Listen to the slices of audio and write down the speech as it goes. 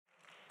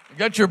You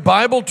got your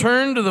Bible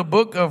turned to the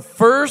book of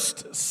 1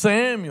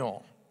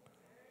 Samuel.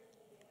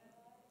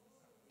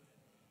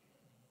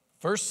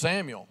 1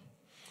 Samuel.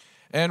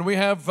 And we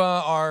have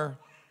our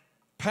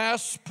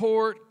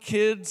Passport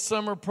Kids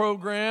Summer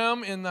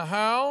Program in the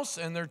house,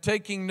 and they're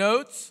taking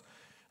notes.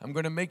 I'm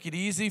going to make it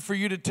easy for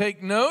you to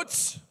take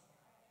notes.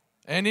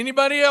 And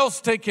anybody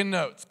else taking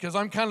notes, because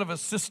I'm kind of a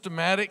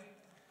systematic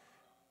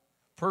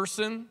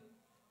person.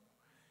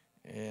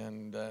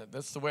 And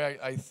that's the way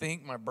I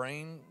think. My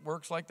brain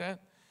works like that.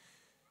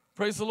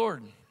 Praise the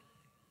Lord.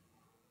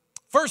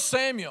 1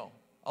 Samuel.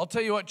 I'll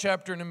tell you what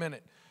chapter in a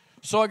minute.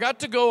 So I got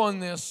to go on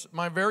this,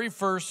 my very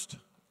first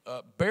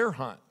bear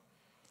hunt.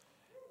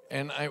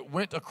 And I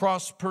went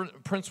across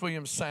Prince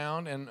William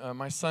Sound, and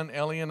my son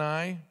Ellie and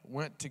I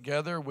went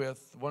together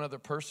with one other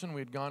person.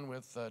 We'd gone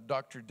with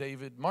Dr.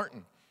 David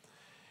Martin.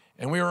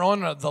 And we were on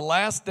the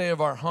last day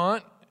of our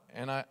hunt,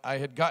 and I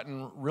had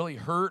gotten really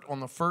hurt on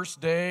the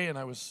first day, and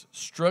I was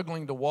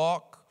struggling to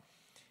walk.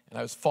 And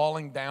I was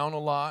falling down a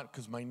lot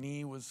because my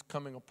knee was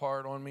coming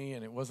apart on me,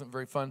 and it wasn't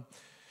very fun.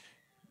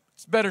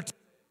 It's better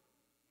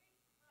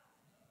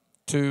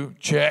to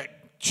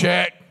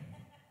check.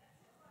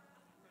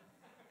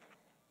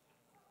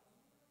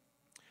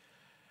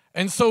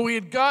 And so we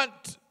had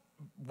got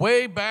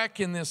way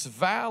back in this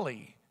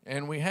valley,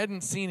 and we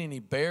hadn't seen any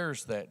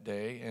bears that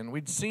day. And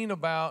we'd seen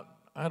about,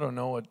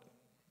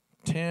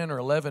 10 or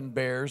 11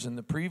 bears in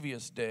the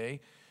previous day.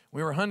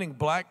 We were hunting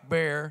black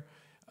bear.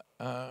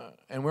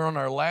 And we're on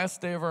our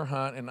last day of our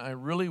hunt, and I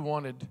really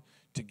wanted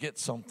to get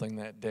something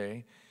that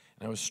day.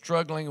 And I was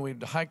struggling, and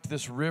we'd hiked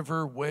this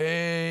river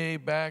way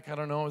back, it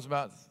was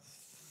about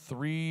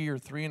 3 or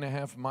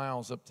 3.5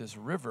 miles up this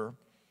river.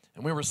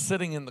 And we were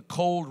sitting in the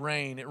cold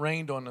rain. It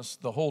rained on us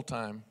the whole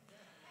time.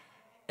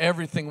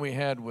 Everything we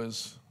had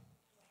was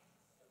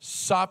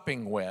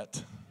sopping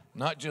wet,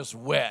 not just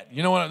wet.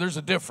 You know what? There's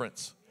a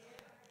difference.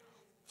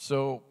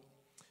 So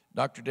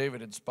Dr.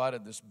 David had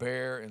spotted this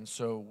bear, and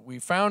so we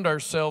found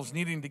ourselves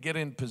needing to get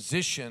in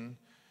position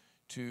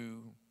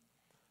to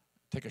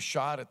take a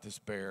shot at this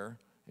bear.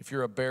 If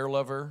you're a bear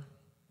lover,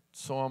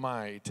 so am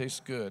I. It tastes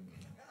good.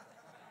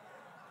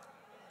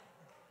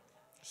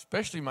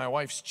 Especially my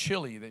wife's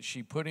chili that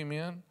she put him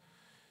in.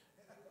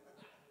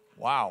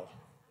 Wow.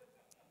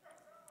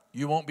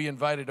 You won't be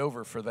invited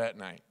over for that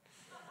night.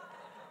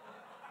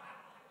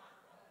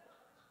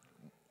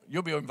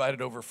 You'll be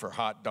invited over for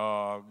hot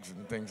dogs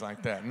and things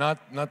like that,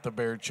 not the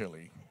bear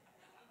chili.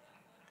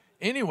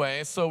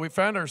 Anyway, so we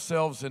found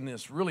ourselves in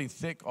this really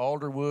thick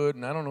alderwood,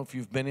 and I don't know if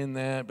you've been in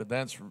that, but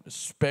that's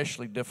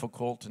especially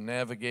difficult to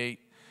navigate,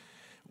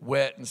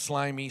 wet and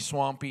slimy,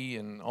 swampy,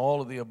 and all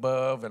of the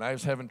above, and I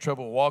was having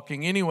trouble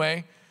walking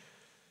anyway.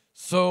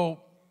 So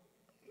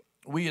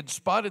we had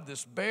spotted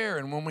this bear,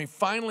 and when we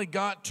finally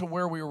got to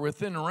where we were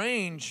within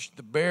range,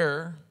 the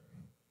bear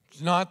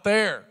was not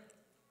there.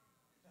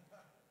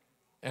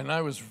 And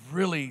I was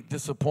really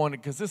disappointed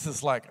because this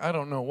is like,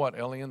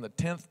 Ellian, the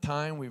 10th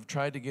time we've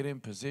tried to get in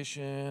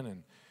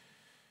position,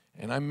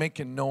 and I'm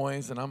making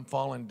noise and I'm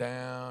falling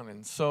down.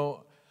 And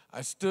so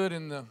I stood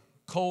in the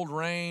cold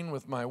rain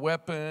with my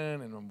weapon,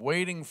 and I'm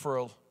waiting for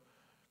a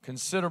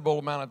considerable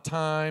amount of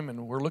time.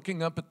 And we're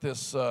looking up at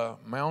this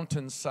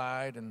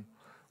mountainside, and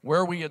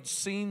where we had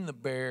seen the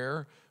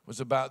bear was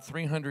about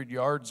 300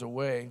 yards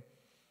away.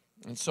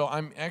 And so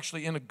I'm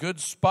actually in a good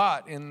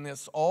spot in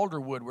this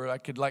alderwood where I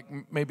could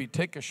maybe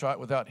take a shot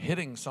without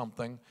hitting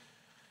something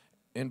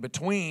in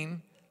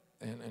between.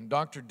 And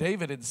Dr.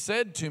 David had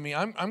said to me,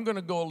 I'm going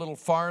to go a little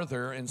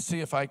farther and see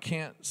if I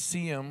can't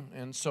see him.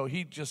 And so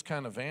he just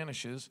kind of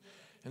vanishes.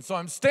 And so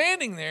I'm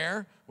standing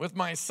there with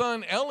my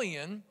son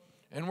Elian,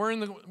 and we're in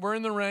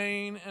the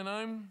rain, and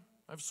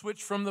I've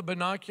switched from the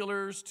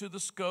binoculars to the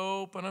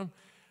scope, and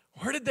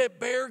where did that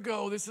bear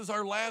go? This is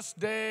our last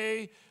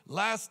day,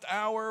 last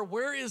hour.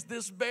 Where is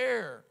this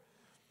bear?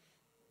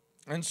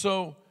 And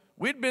so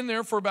we'd been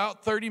there for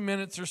about 30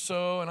 minutes or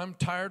so, and I'm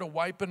tired of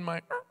wiping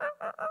my,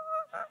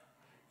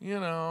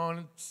 and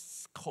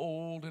it's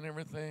cold and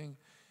everything.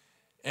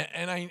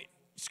 And I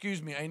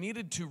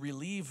needed to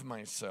relieve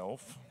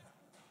myself.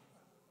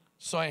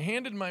 So I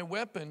handed my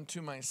weapon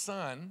to my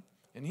son,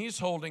 and he's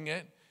holding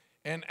it.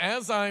 And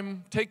as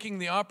I'm taking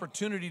the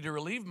opportunity to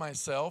relieve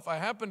myself, I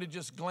happen to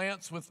just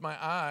glance with my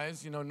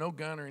eyes, no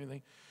gun or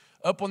anything,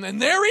 up on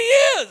and there he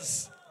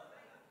is.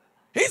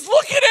 He's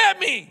looking at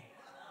me.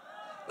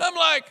 And I'm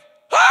like,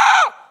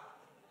 ah!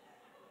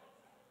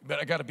 But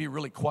I got to be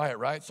really quiet,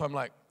 right? So I'm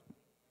like,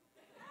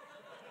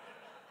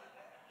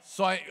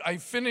 so I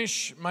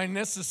finish my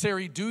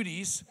necessary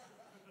duties.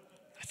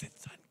 I said,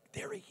 son,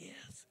 there he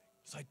is.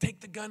 So I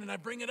take the gun and I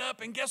bring it up,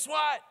 and guess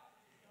what?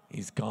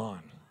 He's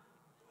gone.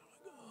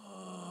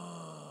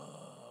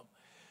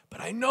 But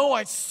I know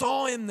I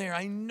saw him there.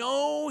 I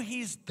know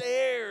he's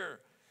there.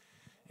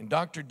 And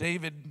Dr.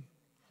 David,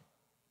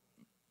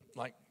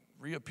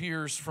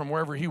 reappears from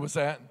wherever he was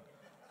at.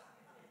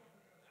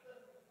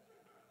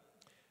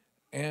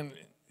 And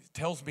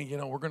tells me,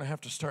 we're going to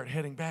have to start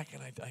heading back.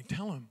 And I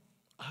tell him,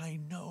 I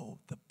know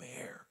the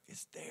bear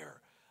is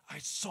there. I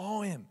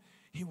saw him.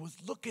 He was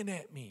looking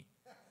at me.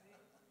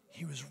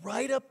 He was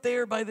right up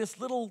there by this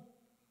little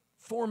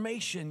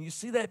formation. You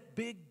see that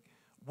big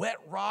wet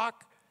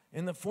rock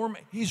in the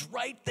formation? He's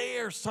right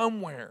there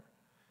somewhere.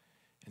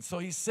 And so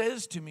he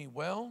says to me,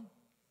 well,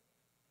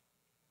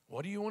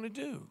 what do you want to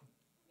do?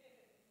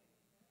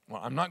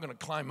 Well, I'm not going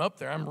to climb up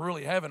there. I'm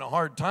really having a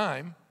hard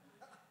time.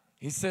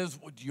 He says,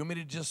 well, do you want me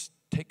to just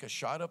take a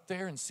shot up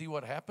there and see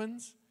what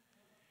happens?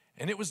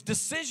 And it was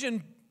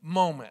decision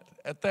moment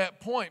at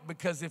that point,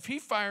 because if he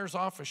fires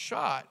off a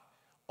shot,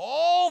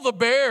 all the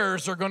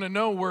bears are going to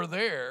know we're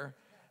there,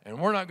 and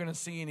we're not going to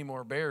see any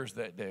more bears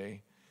that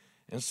day.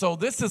 And so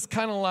this is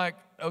kind of like,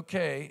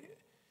 okay,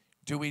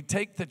 do we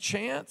take the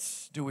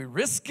chance? Do we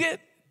risk it?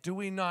 Do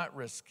we not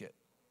risk it?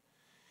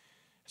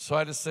 So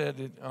I just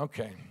said,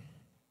 okay,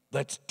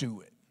 let's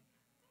do it.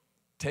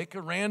 Take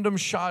a random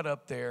shot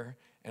up there,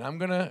 and I'm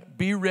going to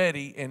be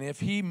ready. And if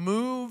he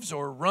moves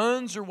or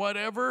runs or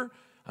whatever,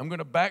 I'm going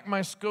to back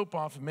my scope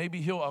off, and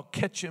maybe I'll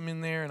catch him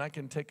in there, and I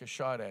can take a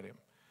shot at him.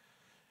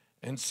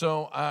 And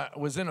so I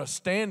was in a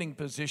standing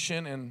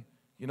position, and,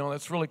 you know,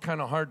 that's really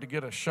kind of hard to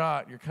get a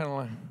shot. You're kind of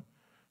like,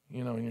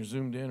 you know, and you're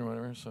zoomed in or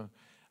whatever. So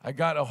I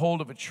got a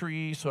hold of a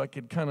tree so I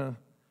could kind of,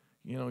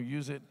 you know,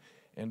 use it.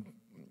 And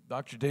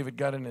Dr. David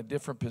got in a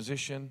different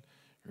position.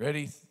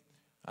 Ready?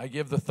 I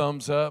give the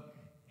thumbs up.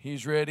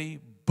 He's ready.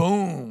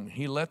 Boom.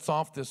 He lets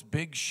off this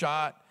big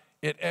shot.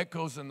 It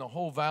echoes in the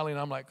whole valley, and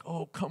I'm like,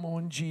 oh, come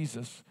on,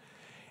 Jesus.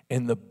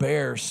 And the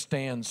bear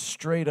stands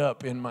straight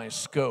up in my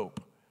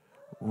scope,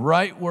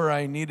 right where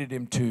I needed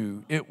him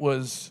to. It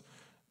was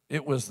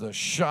the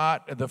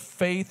shot, the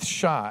faith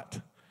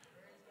shot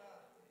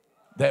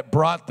that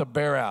brought the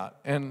bear out.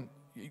 And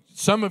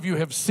some of you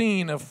have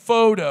seen a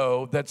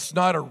photo that's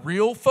not a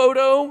real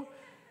photo.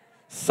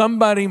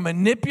 Somebody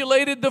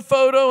manipulated the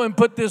photo and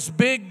put this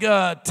big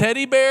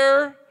teddy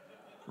bear,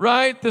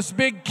 right? This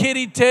big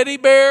kitty teddy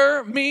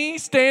bear, me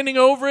standing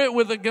over it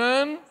with a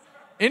gun.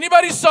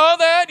 Anybody saw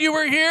that? You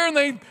were here and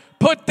they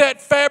put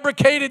that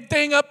fabricated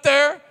thing up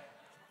there?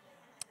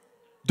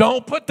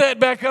 Don't put that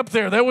back up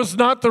there. That was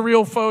not the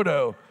real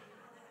photo.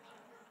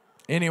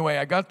 Anyway,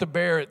 I got the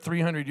bear at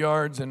 300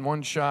 yards in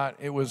one shot.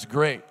 It was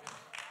great.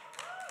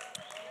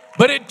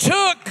 But it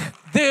took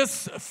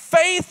this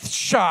faith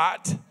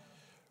shot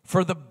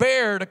for the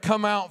bear to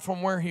come out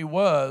from where he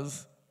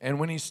was. And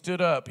when he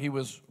stood up, he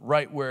was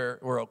right where,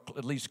 or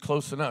at least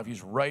close enough.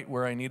 He's right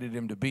where I needed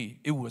him to be.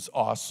 It was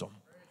awesome.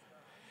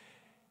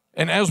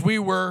 And as we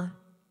were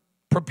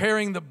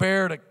preparing the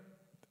bear to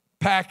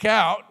pack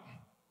out,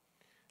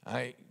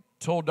 I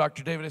told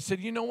Dr. David, I said,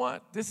 you know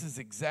what? This is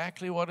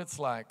exactly what it's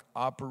like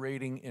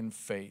operating in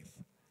faith.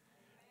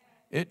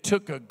 It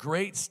took a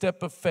great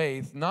step of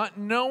faith, not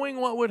knowing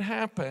what would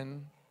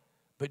happen,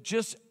 but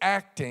just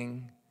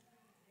acting.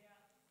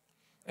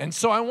 And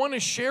so I want to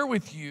share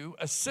with you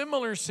a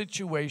similar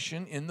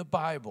situation in the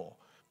Bible,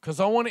 because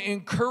I want to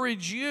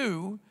encourage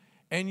you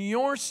and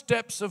your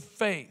steps of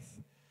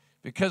faith.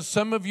 Because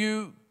some of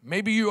you,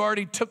 maybe you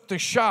already took the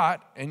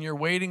shot and you're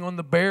waiting on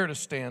the bear to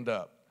stand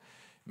up.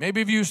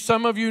 Maybe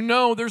some of you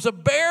know there's a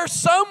bear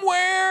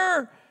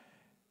somewhere,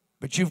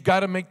 but you've got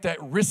to make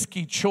that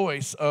risky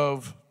choice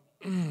of,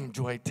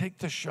 do I take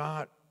the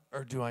shot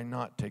or do I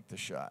not take the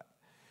shot?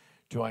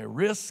 Do I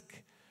risk?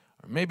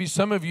 Or maybe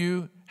some of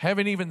you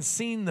haven't even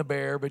seen the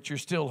bear, but you're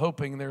still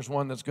hoping there's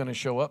one that's going to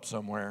show up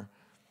somewhere.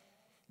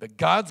 But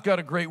God's got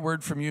a great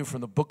word from you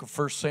from the book of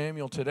 1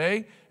 Samuel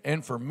today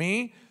and for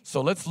me.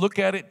 So let's look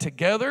at it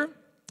together.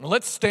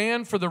 Let's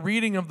stand for the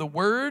reading of the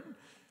word.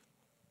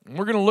 And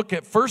we're going to look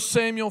at 1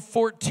 Samuel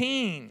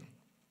 14.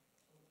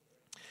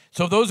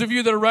 So those of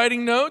you that are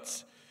writing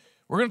notes,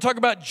 we're going to talk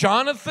about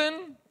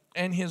Jonathan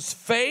and his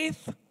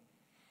faith.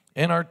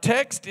 And our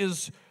text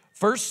is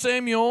 1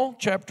 Samuel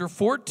chapter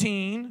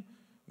 14,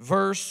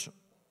 verse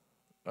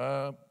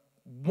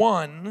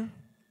 1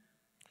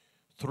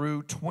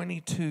 through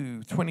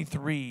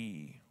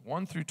 23.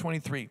 1 through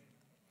 23.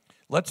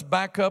 Let's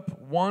back up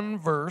one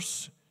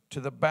verse to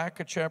the back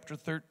of chapter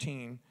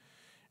 13.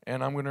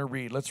 And I'm going to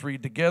read. Let's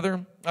read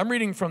together. I'm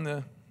reading from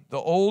the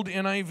old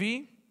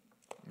NIV,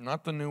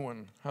 not the new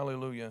one.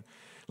 Hallelujah.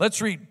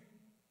 Let's read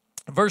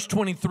verse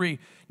 23.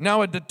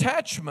 Now a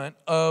detachment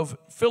of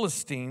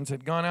Philistines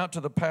had gone out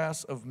to the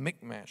pass of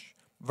Michmash.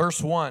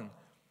 Verse 1.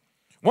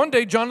 One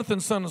day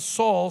Jonathan, son of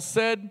Saul,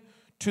 said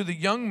to the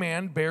young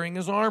man bearing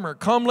his armor,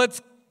 come,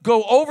 let's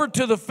go over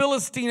to the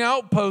Philistine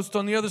outpost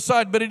on the other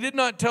side. But he did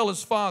not tell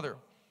his father.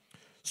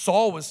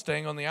 Saul was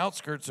staying on the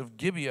outskirts of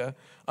Gibeah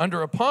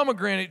under a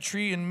pomegranate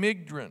tree in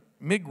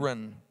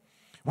Migron.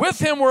 With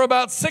him were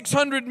about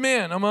 600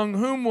 men, among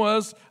whom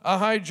was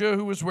Ahijah,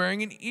 who was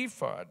wearing an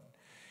ephod.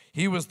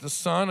 He was the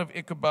son of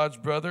Ichabod's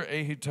brother,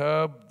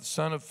 Ahitub, the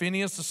son of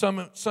Phinehas,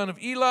 the son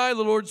of Eli,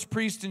 the Lord's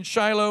priest in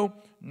Shiloh.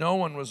 No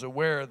one was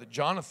aware that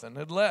Jonathan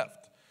had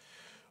left.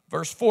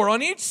 Verse 4,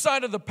 on each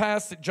side of the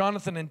pass that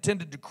Jonathan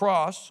intended to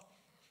cross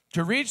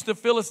to reach the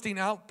Philistine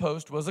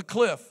outpost was a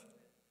cliff.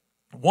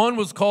 One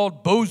was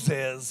called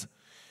Bozez,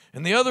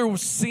 and the other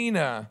was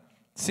Seneh.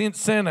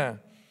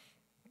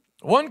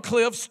 One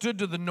cliff stood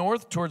to the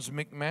north towards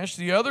Michmash,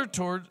 the other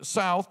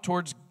south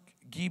towards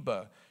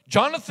Geba.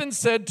 Jonathan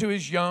said to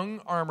his young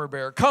armor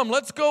bearer, "Come,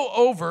 let's go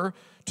over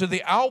to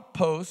the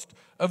outpost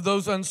of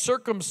those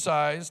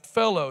uncircumcised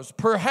fellows.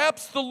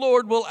 Perhaps the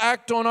Lord will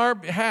act on our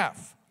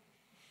behalf.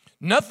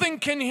 Nothing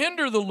can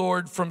hinder the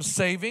Lord from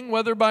saving,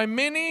 whether by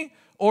many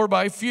or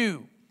by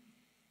few."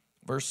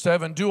 Verse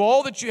 7, "Do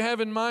all that you have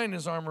in mind,"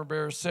 his armor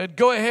bearer said.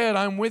 "Go ahead,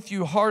 I'm with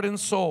you, heart and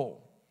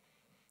soul."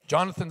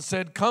 Jonathan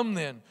said, "Come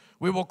then,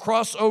 we will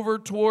cross over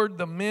toward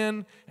the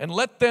men and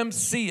let them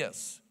see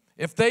us.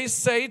 If they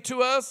say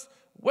to us,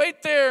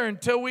 'Wait there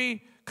until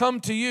we come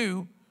to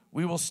you,'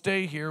 we will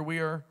stay here. We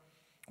are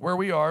where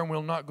we are and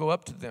will not go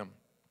up to them.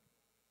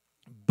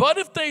 But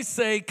if they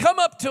say, 'Come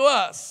up to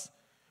us,'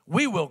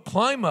 we will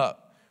climb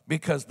up,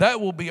 because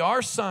that will be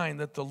our sign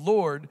that the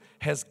Lord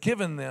has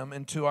given them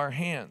into our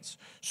hands."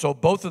 So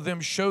both of them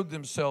showed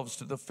themselves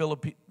to the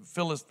Philippines.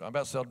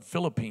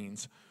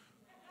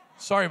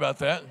 Sorry about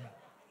that.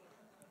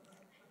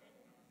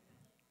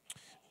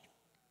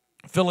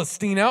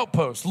 Philistine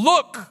outpost.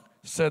 "Look,"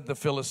 said the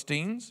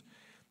Philistines,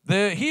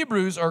 "the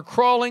Hebrews are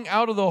crawling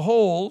out of the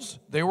holes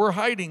they were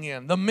hiding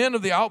in." The men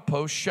of the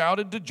outpost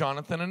shouted to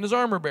Jonathan and his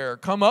armor bearer,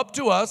 "Come up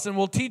to us and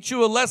we'll teach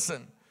you a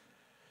lesson."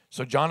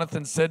 So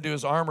Jonathan said to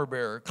his armor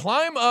bearer,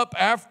 "Climb up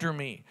after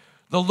me.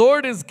 The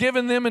Lord has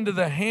given them into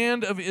the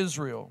hand of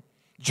Israel."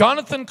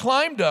 Jonathan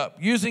climbed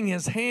up, using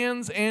his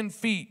hands and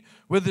feet,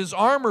 with his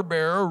armor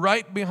bearer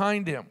right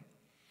behind him.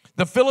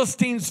 The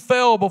Philistines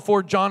fell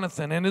before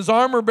Jonathan, and his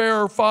armor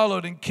bearer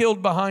followed and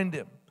killed behind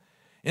him.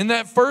 In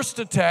that first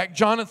attack,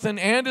 Jonathan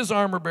and his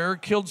armor bearer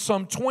killed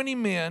some 20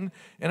 men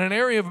in an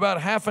area of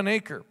about half an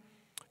acre.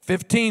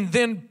 15,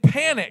 then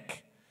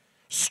panic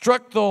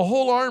struck the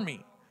whole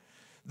army,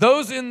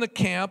 those in the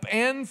camp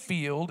and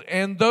field,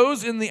 and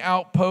those in the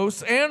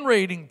outposts and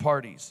raiding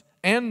parties,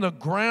 and the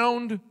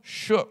ground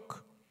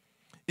shook.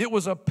 It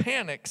was a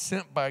panic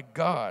sent by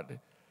God.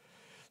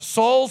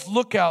 Saul's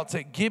lookouts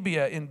at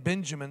Gibeah in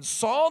Benjamin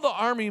saw the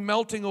army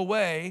melting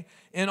away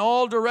in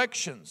all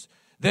directions.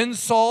 Then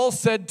Saul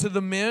said to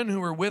the men who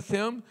were with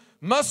him,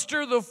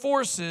 "Muster the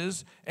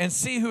forces and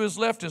see who has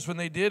left us." When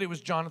they did, it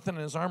was Jonathan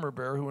and his armor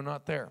bearer who were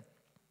not there.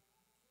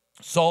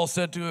 Saul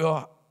said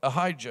to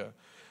Ahijah,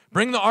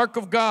 "Bring the ark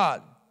of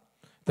God."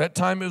 That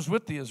time it was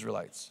with the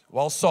Israelites.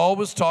 While Saul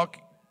was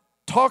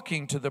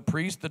talking to the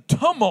priest, the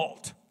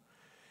tumult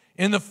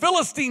in the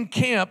Philistine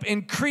camp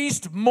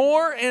increased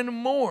more and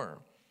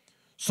more.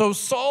 So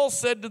Saul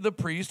said to the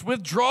priest,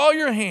 "Withdraw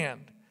your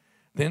hand."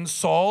 Then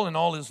Saul and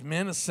all his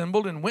men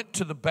assembled and went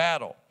to the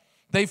battle.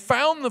 They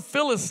found the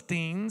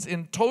Philistines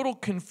in total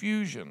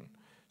confusion,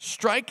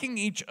 striking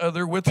each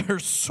other with their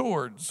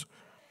swords.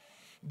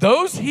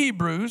 Those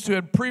Hebrews who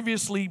had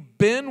previously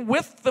been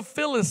with the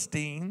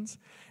Philistines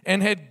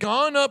and had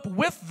gone up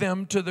with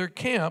them to their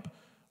camp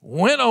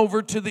went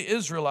over to the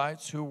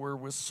Israelites who were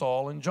with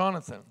Saul and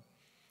Jonathan.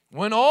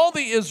 When all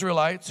the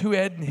Israelites who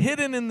had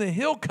hidden in the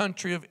hill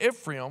country of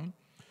Ephraim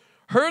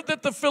heard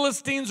that the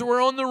Philistines were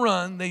on the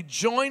run, they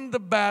joined the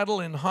battle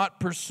in hot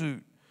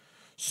pursuit.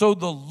 So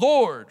the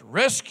Lord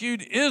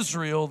rescued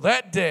Israel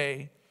that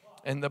day,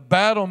 and the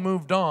battle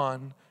moved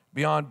on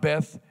beyond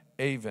Beth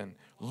Aven.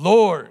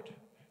 Lord,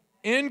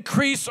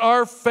 increase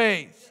our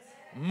faith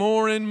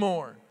more and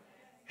more.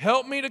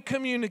 Help me to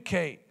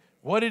communicate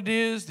what it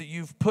is that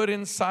you've put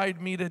inside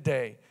me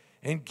today,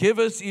 and give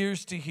us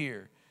ears to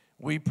hear,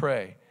 we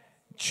pray.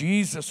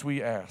 Jesus,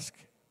 we ask.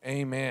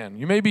 Amen.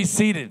 You may be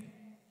seated.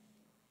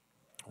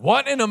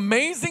 What an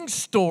amazing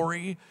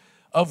story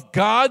of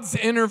God's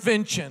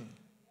intervention.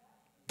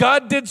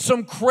 God did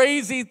some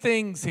crazy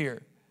things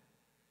here.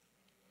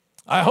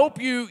 I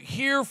hope you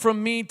hear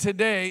from me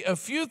today a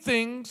few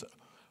things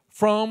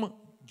from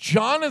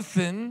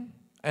Jonathan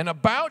and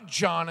about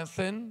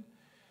Jonathan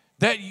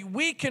that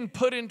we can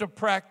put into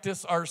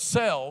practice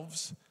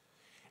ourselves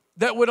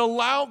that would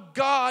allow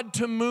God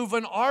to move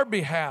on our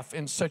behalf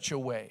in such a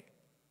way.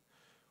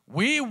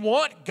 We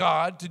want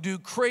God to do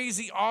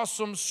crazy,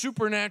 awesome,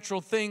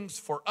 supernatural things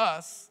for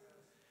us.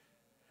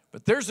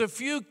 But there's a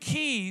few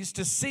keys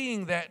to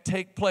seeing that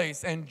take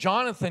place. And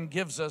Jonathan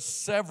gives us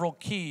several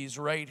keys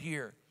right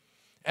here.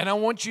 And I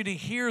want you to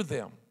hear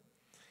them.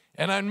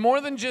 And I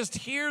more than just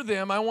hear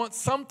them, I want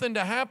something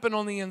to happen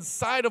on the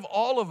inside of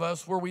all of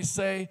us where we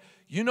say,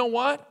 you know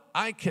what?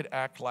 I could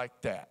act like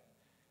that.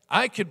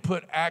 I could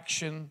put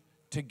action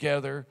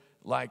together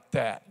like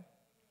that.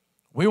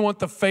 We want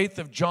the faith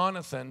of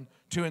Jonathan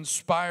to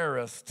inspire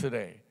us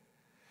today.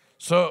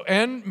 So,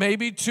 and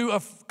maybe to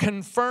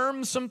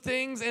confirm some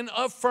things and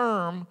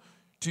affirm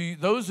to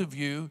those of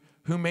you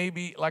who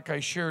maybe, like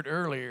I shared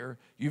earlier,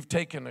 you've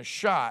taken a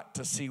shot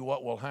to see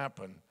what will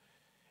happen.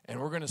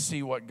 And we're going to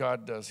see what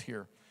God does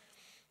here.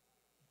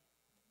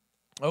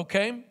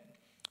 Okay?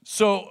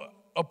 So,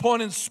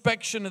 upon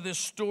inspection of this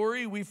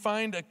story, we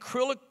find a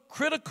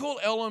critical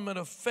element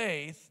of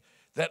faith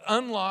that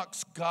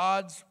unlocks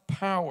God's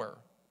power.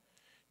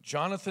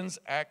 Jonathan's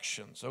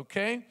actions,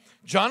 okay?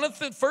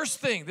 Jonathan, first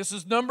thing, this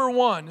is number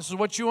one. This is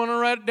what you want to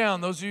write it down,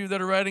 those of you that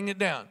are writing it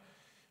down.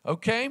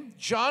 Okay?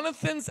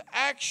 Jonathan's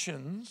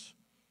actions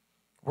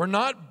were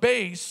not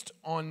based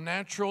on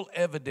natural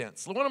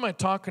evidence. What am I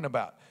talking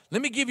about?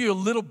 Let me give you a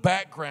little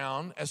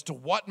background as to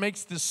what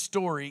makes this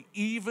story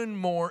even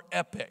more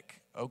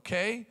epic,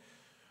 okay?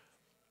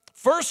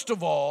 First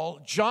of all,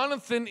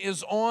 Jonathan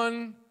is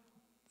on,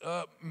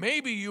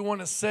 maybe you want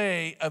to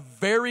say, a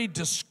very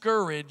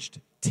discouraged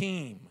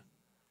team.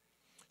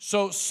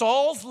 So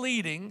Saul's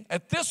leading.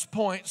 At this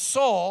point,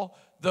 Saul,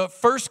 the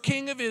first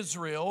king of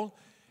Israel,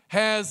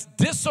 has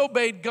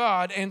disobeyed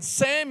God, and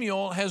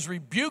Samuel has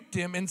rebuked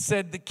him and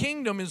said, the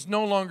kingdom is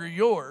no longer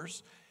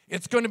yours.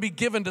 It's going to be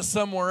given to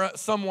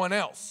someone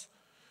else.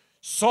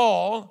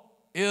 Saul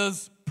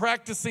is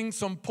practicing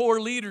some poor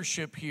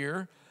leadership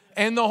here,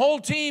 and the whole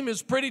team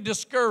is pretty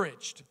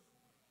discouraged.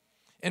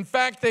 In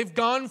fact, they've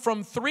gone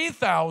from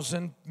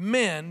 3,000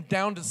 men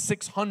down to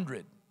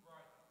 600.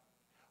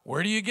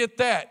 Where do you get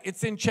that?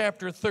 It's in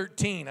chapter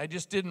 13. I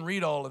just didn't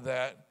read all of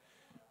that.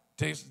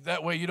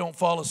 That way you don't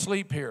fall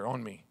asleep here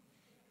on me.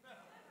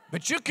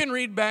 But you can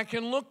read back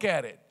and look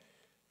at it.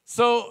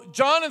 So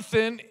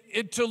Jonathan,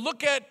 to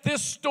look at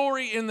this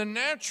story in the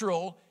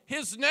natural,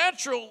 his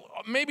natural,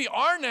 maybe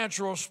our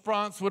natural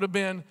response would have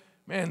been,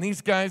 man,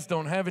 these guys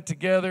don't have it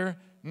together.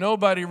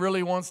 Nobody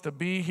really wants to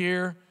be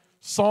here.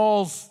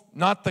 Saul's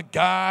not the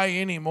guy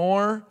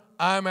anymore.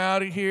 I'm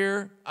out of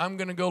here. I'm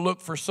going to go look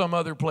for some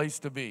other place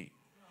to be.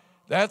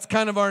 That's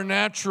kind of our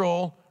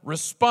natural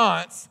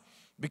response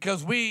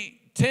because we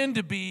tend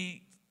to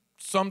be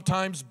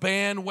sometimes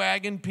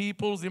bandwagon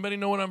people. Does anybody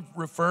know what I'm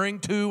referring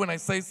to when I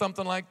say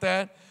something like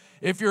that?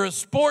 If you're a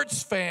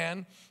sports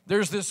fan,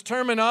 there's this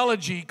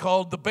terminology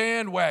called the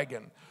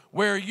bandwagon,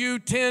 where you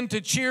tend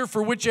to cheer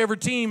for whichever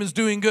team is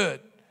doing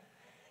good.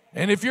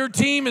 And if your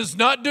team is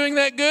not doing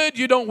that good,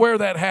 you don't wear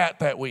that hat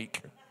that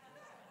week.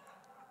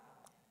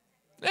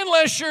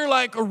 Unless you're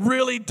like a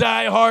really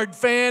diehard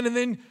fan, and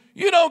then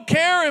you don't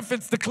care if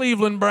it's the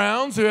Cleveland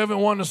Browns who haven't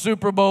won a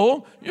Super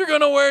Bowl. You're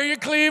going to wear your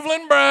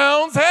Cleveland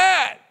Browns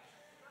hat.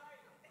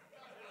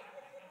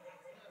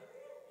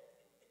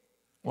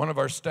 One of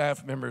our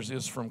staff members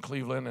is from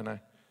Cleveland, and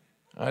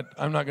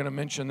I'm not going to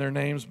mention their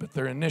names, but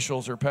their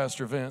initials are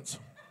Pastor Vince.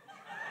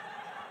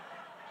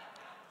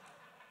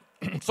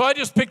 So I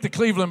just picked the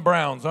Cleveland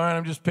Browns, all right?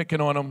 I'm just picking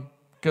on them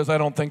because I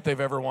don't think they've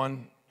ever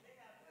won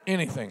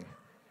anything.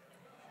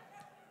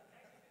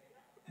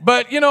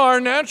 But,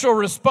 our natural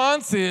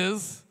response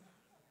is,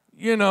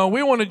 we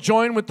want to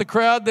join with the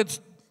crowd that's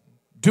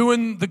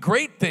doing the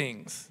great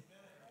things.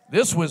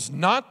 This was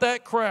not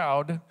that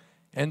crowd,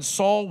 and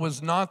Saul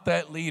was not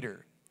that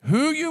leader.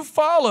 Who you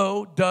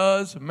follow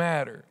does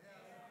matter.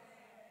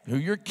 Who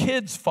your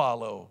kids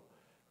follow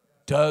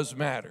does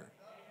matter.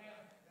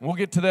 We'll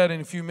get to that in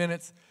a few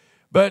minutes.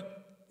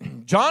 But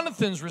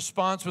Jonathan's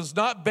response was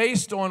not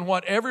based on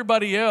what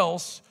everybody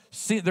else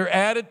see, their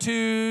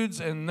attitudes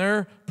and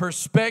their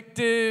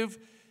perspective.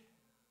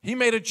 He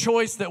made a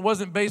choice that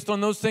wasn't based on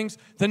those things.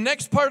 The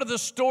next part of the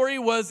story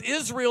was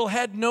Israel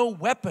had no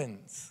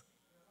weapons.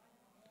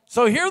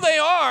 So here they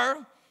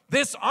are,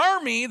 this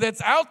army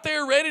that's out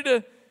there ready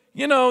to,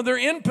 they're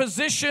in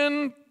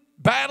position,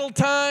 battle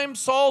time,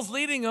 Saul's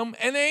leading them,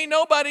 and ain't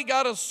nobody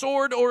got a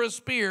sword or a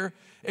spear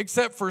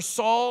except for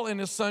Saul and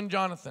his son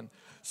Jonathan.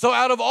 So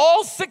out of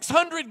all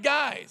 600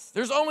 guys,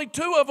 there's only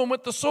 2 of them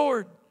with the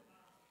sword.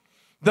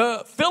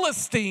 The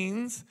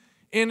Philistines,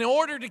 in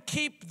order to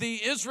keep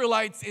the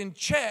Israelites in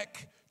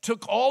check,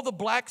 took all the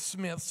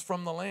blacksmiths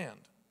from the land.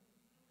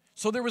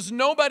 So there was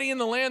nobody in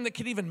the land that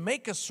could even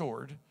make a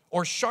sword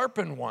or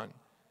sharpen one.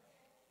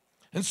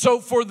 And so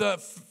for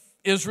the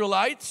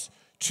Israelites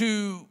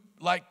to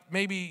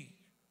maybe,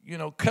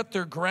 cut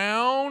their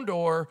ground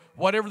or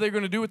whatever they're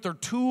going to do with their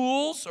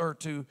tools or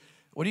to,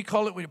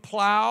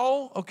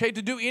 plow, okay,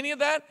 to do any of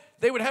that,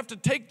 they would have to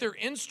take their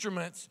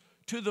instruments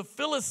to the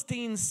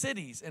Philistine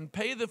cities and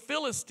pay the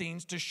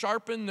Philistines to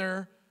sharpen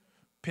their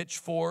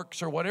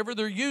pitchforks or whatever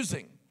they're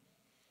using.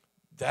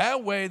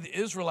 That way the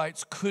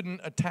Israelites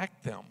couldn't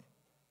attack them.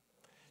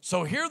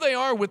 So here they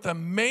are with a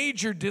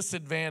major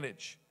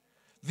disadvantage.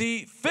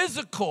 The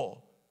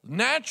physical,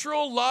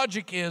 natural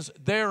logic is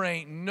there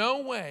ain't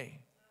no way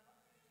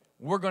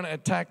we're going to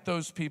attack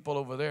those people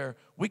over there.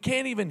 We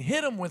can't even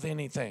hit them with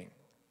anything.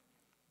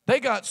 They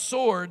got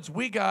swords,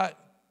 we got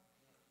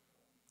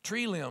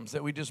tree limbs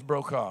that we just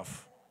broke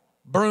off,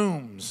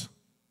 brooms,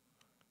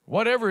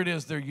 whatever it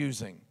is they're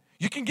using.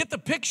 You can get the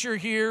picture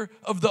here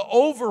of the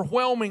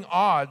overwhelming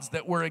odds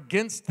that were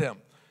against them.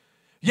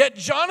 Yet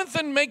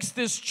Jonathan makes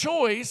this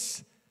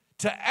choice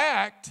to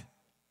act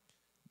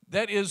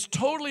that is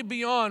totally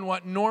beyond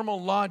what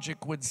normal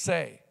logic would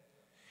say.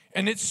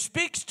 And it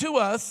speaks to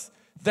us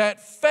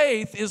that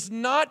faith is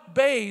not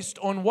based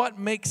on what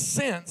makes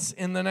sense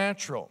in the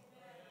natural.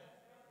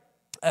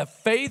 A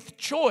faith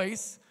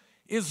choice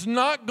is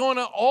not going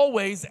to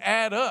always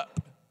add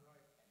up.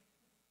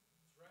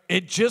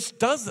 It just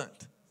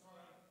doesn't.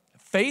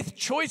 Faith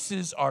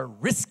choices are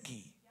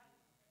risky.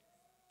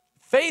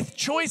 Faith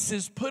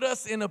choices put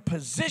us in a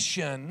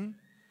position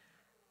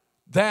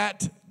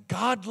that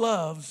God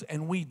loves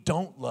and we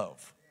don't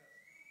love,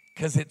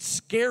 because it's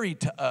scary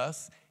to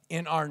us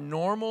in our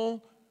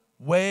normal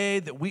way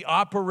that we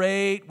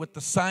operate with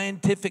the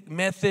scientific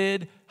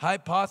method,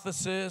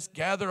 hypothesis,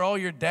 gather all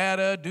your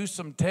data, do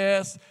some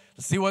tests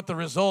to see what the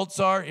results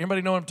are.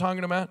 Anybody know what I'm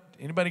talking about?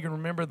 Anybody can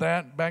remember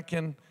that back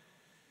in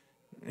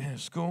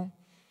school?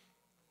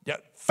 Yeah,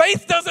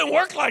 faith doesn't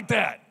work like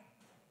that.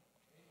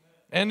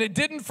 And it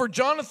didn't for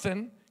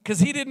Jonathan, because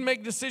he didn't make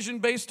a decision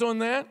based on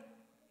that.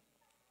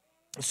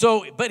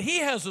 So, but he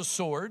has a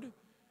sword,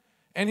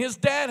 and his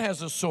dad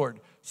has a sword.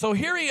 So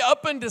here he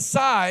up and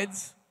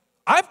decides,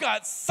 I've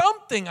got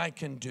something I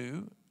can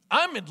do.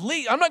 I'm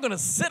not going to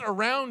sit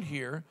around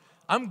here.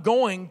 I'm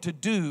going to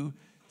do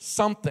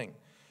something.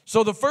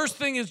 So the first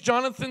thing is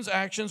Jonathan's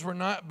actions were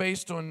not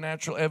based on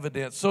natural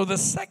evidence. So the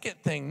second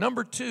thing,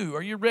 number 2,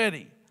 are you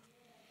ready?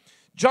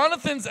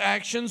 Jonathan's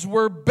actions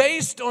were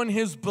based on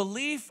his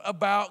belief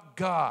about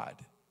God.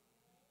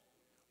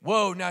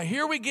 Whoa, now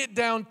here we get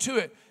down to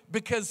it,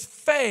 because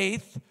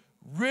faith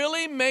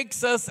really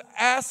makes us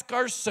ask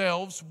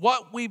ourselves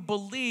what we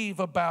believe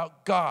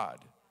about God.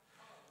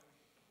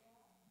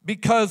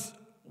 Because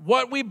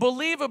what we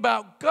believe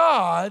about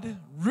God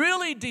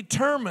really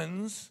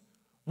determines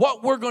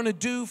what we're going to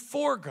do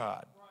for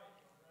God.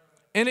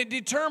 And it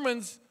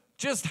determines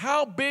just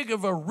how big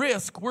of a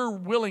risk we're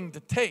willing to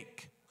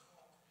take.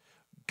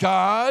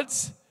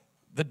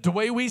 The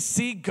way we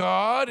see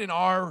God and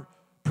our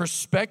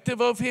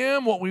perspective of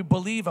Him, what we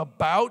believe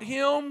about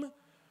Him,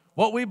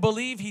 what we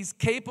believe He's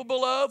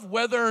capable of,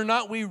 whether or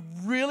not we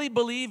really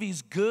believe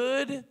He's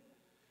good,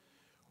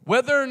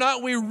 whether or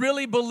not we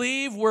really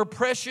believe we're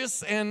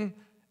precious and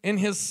in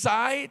His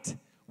sight,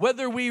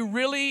 whether we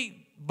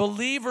really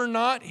believe or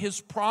not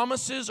His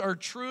promises are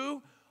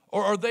true,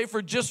 or are they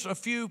for just a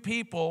few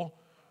people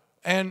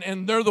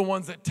and they're the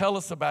ones that tell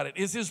us about it?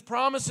 Is His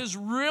promises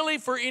really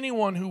for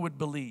anyone who would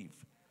believe?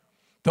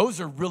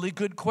 Those are really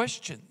good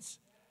questions.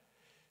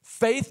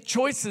 Faith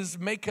choices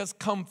make us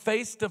come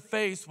face to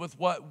face with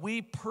what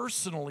we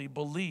personally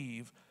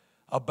believe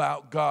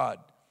about God.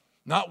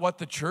 Not what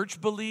the church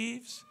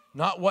believes,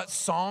 not what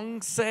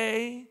songs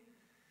say,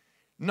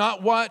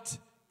 not what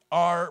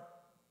our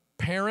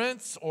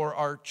parents or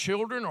our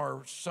children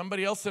or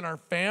somebody else in our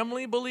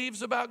family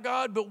believes about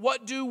God, but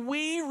what do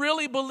we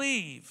really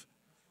believe?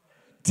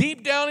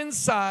 Deep down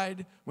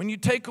inside, when you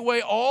take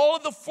away all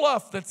of the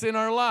fluff that's in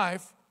our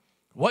life,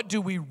 what do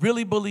we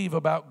really believe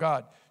about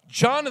God?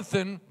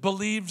 Jonathan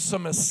believed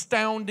some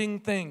astounding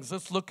things.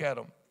 Let's look at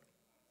them.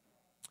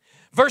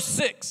 Verse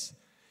 6,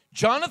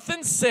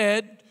 Jonathan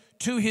said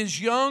to his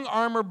young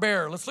armor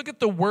bearer, let's look at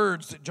the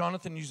words that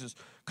Jonathan uses.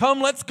 Come,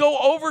 let's go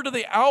over to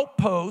the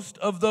outpost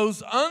of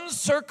those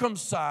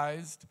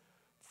uncircumcised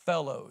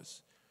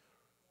fellows.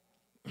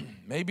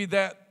 Maybe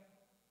that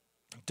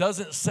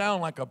doesn't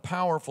sound like a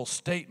powerful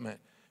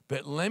statement,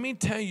 but let me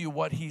tell you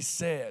what he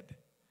said.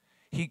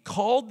 He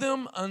called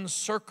them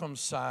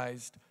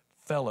uncircumcised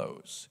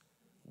fellows.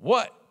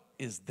 What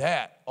is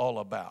that all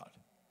about?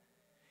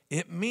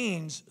 It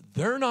means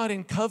they're not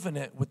in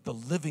covenant with the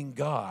living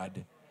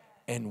God,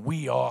 and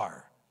we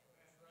are.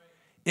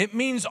 It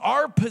means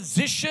our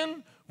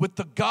position with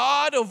the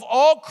God of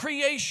all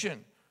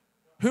creation,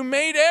 who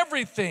made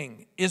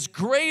everything, is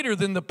greater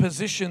than the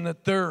position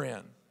that they're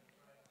in.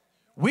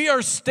 We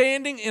are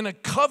standing in a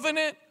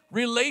covenant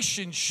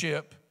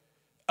relationship.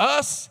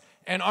 Us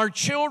and our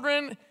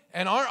children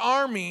and our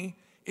army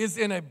is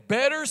in a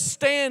better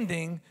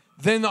standing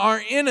than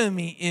our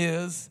enemy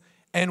is,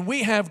 and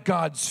we have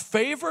God's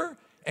favor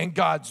and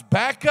God's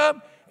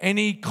backup, and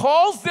He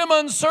calls them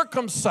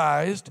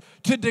uncircumcised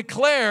to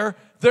declare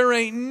there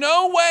ain't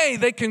no way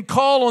they can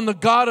call on the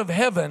God of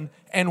heaven,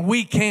 and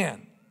we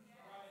can.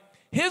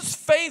 His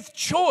faith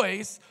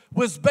choice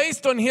was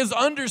based on his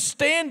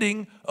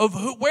understanding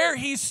of where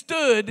he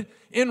stood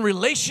in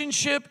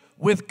relationship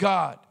with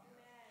God.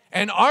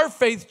 And our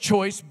faith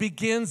choice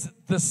begins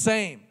the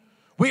same.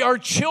 We are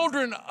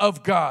children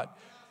of God.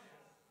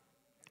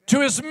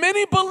 To as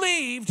many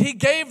believed, He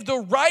gave the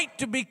right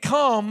to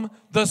become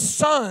the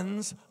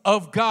sons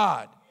of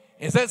God.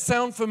 Does that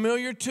sound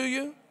familiar to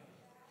you?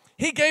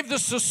 He gave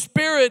us the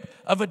spirit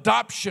of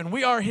adoption.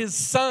 We are His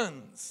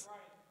sons.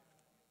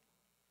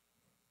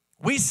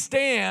 We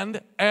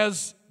stand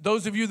as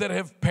those of you that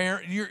have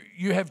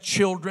you have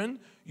children.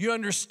 You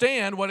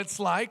understand what it's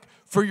like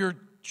for your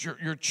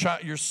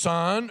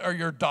son or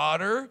your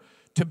daughter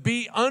to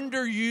be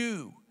under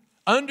you,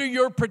 under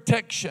your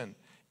protection,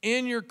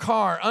 in your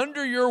car,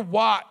 under your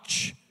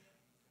watch.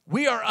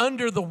 We are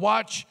under the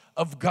watch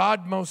of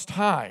God Most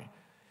High.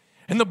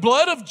 And the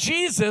blood of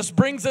Jesus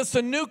brings us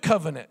a new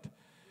covenant.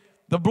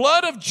 The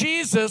blood of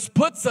Jesus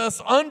puts us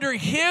under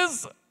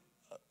His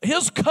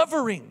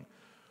covering.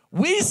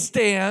 We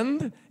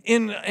stand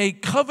in a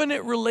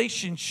covenant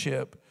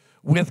relationship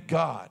with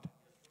God.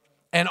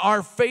 And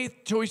our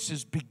faith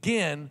choices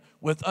begin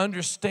with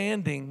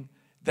understanding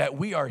that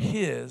we are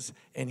His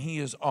and He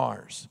is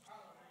ours.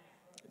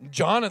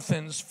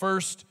 Jonathan's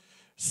first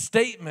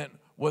statement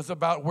was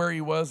about where he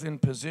was in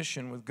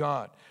position with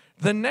God.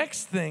 The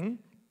next thing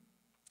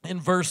in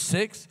verse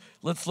 6,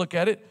 let's look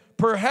at it.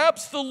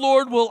 Perhaps the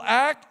Lord will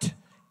act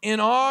in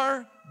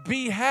our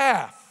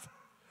behalf.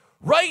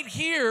 Right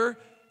here,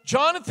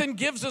 Jonathan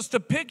gives us the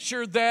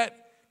picture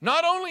that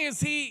not only is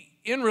he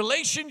in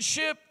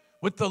relationship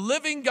with the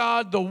living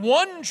God, the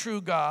one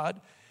true God,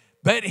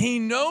 but he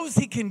knows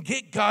he can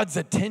get God's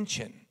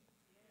attention.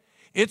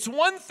 It's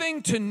one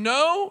thing to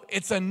know,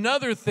 it's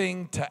another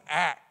thing to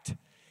act.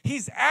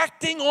 He's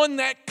acting on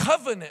that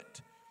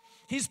covenant.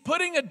 He's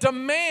putting a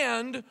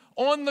demand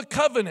on the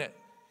covenant.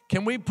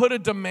 Can we put a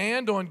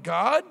demand on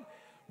God?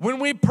 When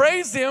we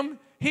praise him,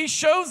 he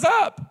shows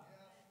up.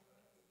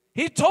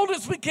 He told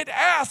us we could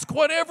ask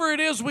whatever it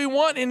is we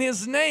want in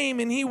his name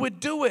and he would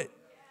do it.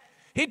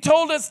 He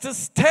told us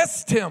to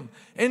test him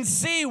and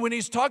see when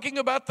he's talking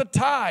about the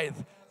tithe.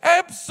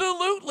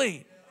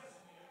 Absolutely.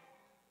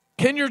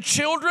 Can your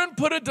children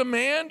put a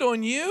demand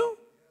on you?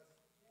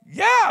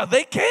 Yeah,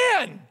 they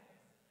can.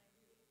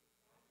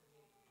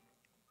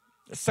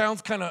 It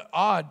sounds kind of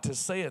odd to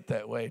say it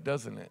that way,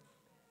 doesn't it?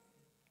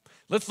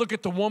 Let's look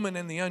at the woman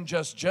and the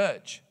unjust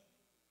judge.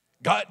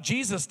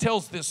 Jesus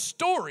tells this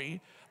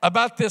story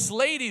about this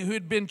lady who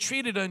had been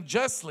treated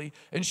unjustly,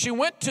 and she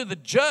went to the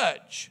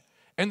judge,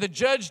 and the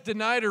judge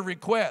denied her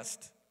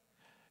request.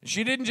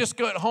 She didn't just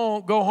go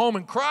home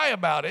and cry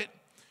about it.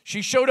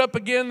 She showed up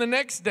again the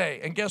next day,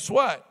 and guess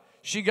what?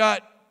 She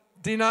got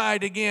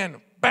denied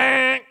again.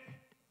 Bang!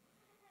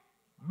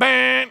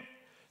 Bang!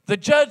 The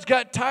judge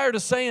got tired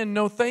of saying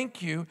no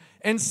thank you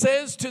and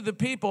says to the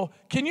people,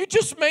 can you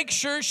just make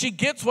sure she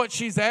gets what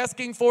she's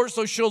asking for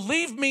so she'll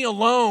leave me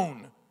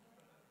alone?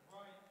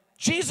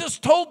 Jesus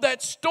told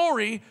that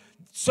story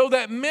so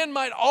that men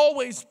might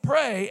always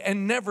pray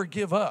and never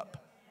give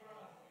up.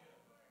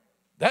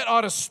 That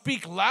ought to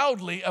speak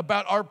loudly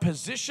about our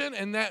position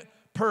and that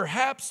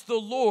perhaps the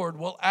Lord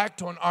will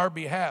act on our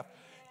behalf.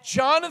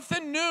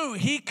 Jonathan knew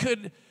he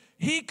could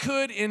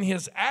in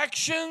his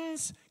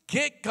actions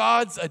get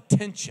God's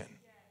attention.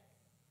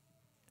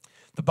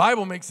 The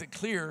Bible makes it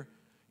clear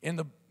in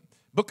the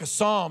book of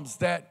Psalms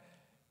that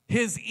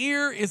his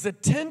ear is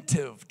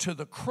attentive to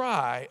the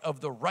cry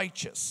of the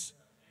righteous.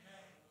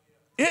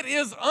 It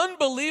is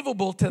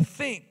unbelievable to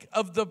think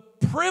of the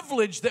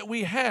privilege that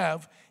we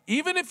have,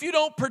 even if you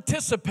don't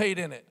participate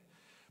in it.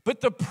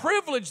 But the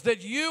privilege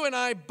that you and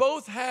I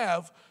both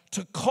have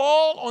to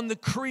call on the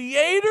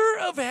creator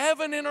of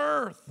heaven and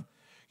earth.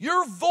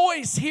 Your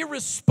voice he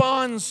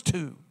responds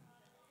to.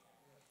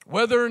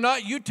 Whether or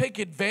not you take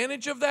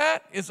advantage of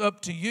that is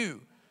up to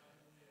you.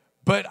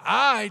 But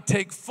I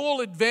take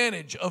full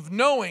advantage of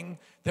knowing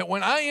that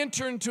when I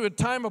enter into a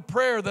time of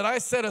prayer that I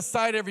set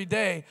aside every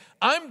day,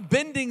 I'm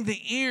bending the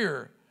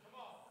ear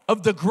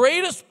of the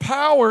greatest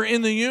power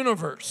in the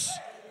universe,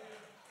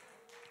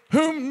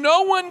 whom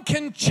no one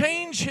can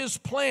change his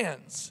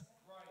plans.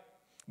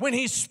 When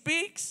he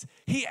speaks,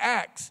 he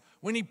acts.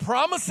 When he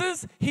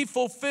promises, he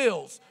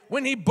fulfills.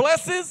 When he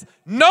blesses,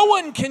 no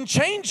one can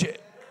change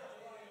it.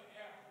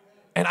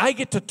 And I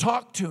get to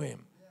talk to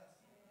him.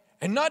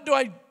 And not do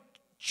I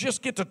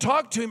just get to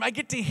talk to him, I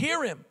get to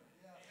hear him.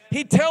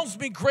 He tells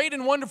me great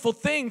and wonderful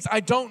things I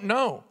don't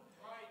know.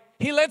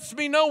 He lets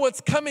me know what's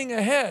coming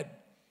ahead.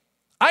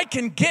 I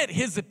can get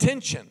his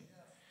attention.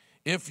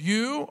 If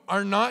you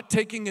are not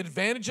taking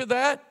advantage of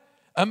that,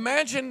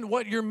 imagine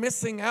what you're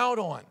missing out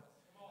on.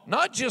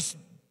 Not just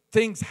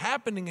things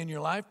happening in your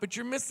life, but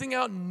you're missing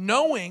out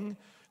knowing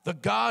the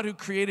God who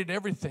created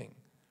everything.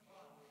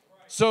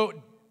 So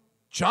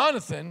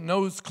Jonathan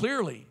knows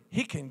clearly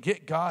he can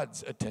get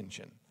God's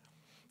attention.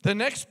 The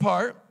next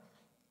part,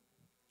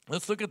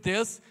 let's look at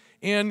this.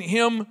 In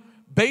him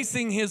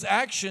basing his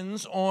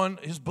actions on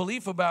his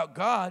belief about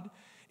God,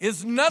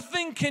 is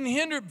nothing can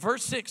hinder,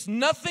 verse 6,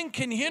 nothing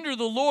can hinder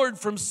the Lord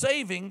from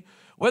saving,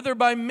 whether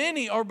by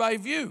many or by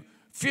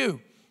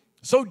few.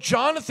 So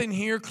Jonathan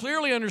here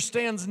clearly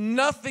understands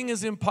nothing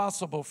is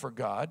impossible for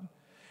God.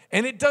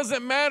 And it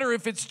doesn't matter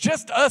if it's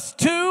just us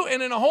two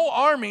and in a whole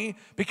army,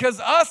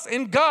 because us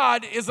and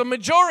God is a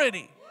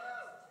majority.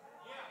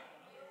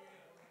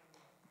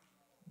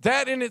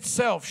 That in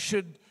itself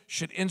should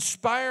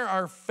inspire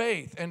our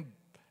faith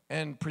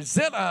and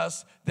present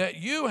us that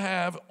you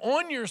have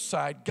on your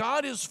side,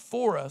 God is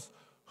for us.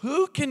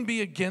 Who can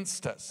be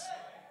against us?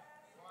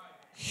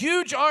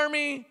 Huge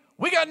army.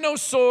 We got no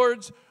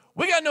swords.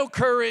 We got no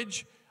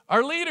courage.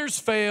 Our leaders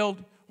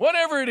failed.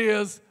 Whatever it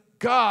is,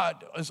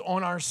 God is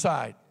on our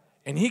side.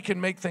 And he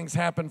can make things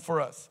happen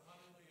for us.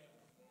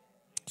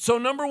 So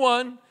number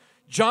one,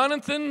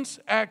 Jonathan's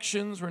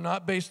actions were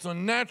not based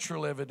on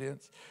natural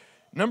evidence.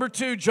 Number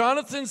two,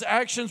 Jonathan's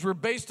actions were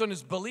based on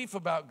his belief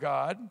about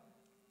God.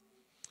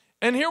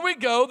 And here we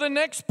go. The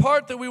next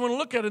part that we want to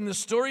look at in this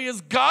story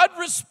is God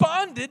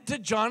responded to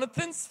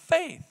Jonathan's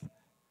faith.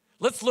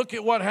 Let's look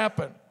at what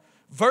happened.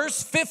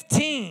 Verse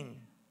 15,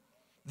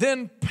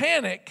 then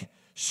panic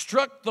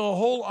struck the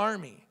whole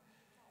army.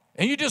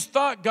 And you just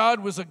thought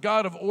God was a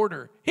God of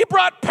order. He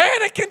brought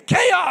panic and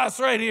chaos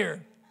right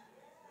here.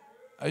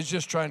 I was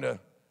just trying to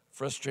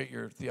frustrate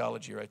your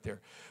theology right there.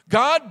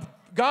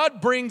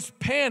 God brings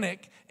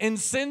panic and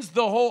sends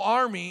the whole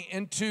army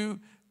into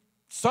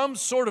some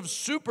sort of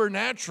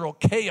supernatural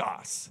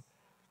chaos.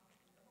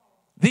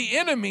 the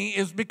enemy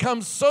has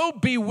become so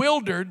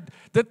bewildered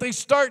that they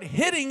start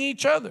hitting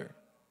each other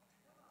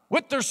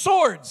with their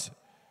swords.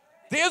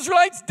 The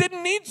Israelites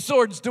didn't need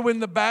swords to win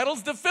the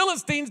battles. The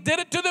Philistines did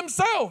it to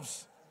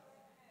themselves.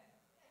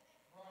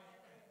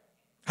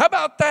 How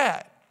about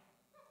that?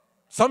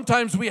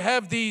 Sometimes we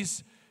have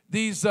these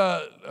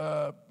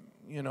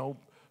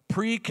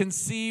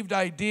preconceived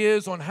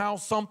ideas on how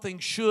something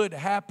should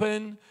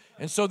happen.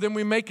 And so then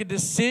we make a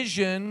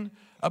decision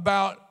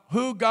about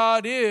who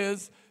God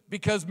is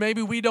because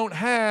maybe we don't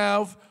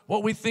have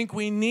what we think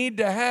we need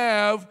to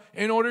have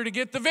in order to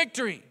get the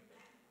victory.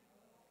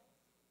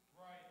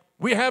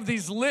 We have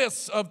these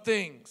lists of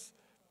things.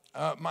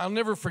 I'll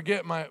never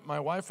forget my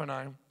wife and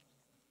I,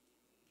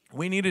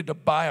 we needed to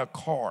buy a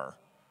car.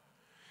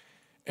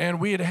 And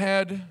we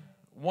had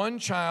one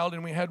child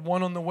and we had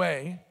one on the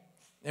way.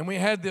 And we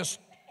had this,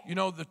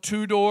 the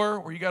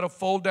two-door where you got to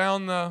fold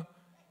down the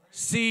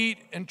seat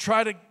and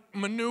try to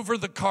maneuver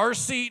the car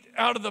seat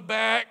out of the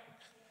back.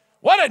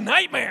 What a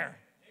nightmare.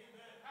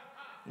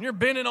 And you're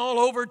bending all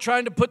over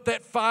trying to put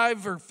that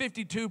 5 or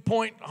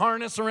 52-point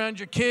harness around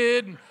your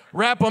kid and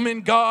wrap them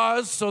in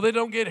gauze so they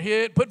don't get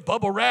hit. Put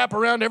bubble wrap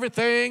around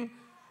everything.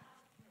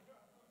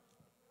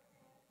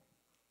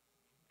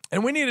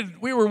 And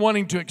we were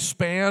wanting to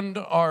expand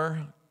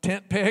our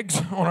tent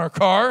pegs on our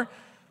car.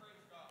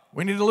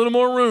 We needed a little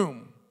more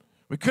room.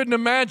 We couldn't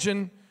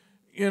imagine,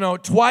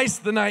 twice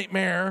the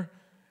nightmare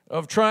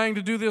of trying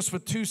to do this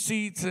with 2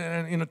 seats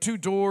and, 2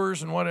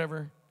 doors and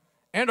whatever.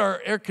 And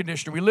our air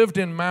conditioner. We lived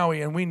in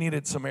Maui and we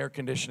needed some air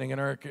conditioning, and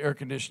our air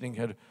conditioning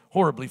had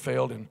horribly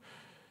failed.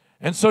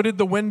 And so did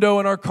the window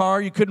in our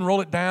car. You couldn't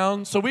roll it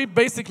down. So we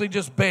basically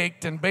just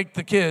baked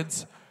the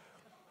kids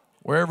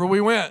wherever we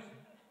went.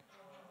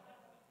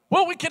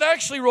 Well, we could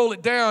actually roll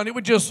it down. It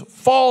would just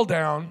fall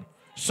down.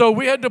 So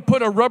we had to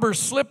put a rubber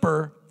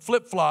slipper,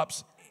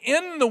 flip-flops,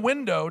 in the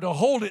window to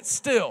hold it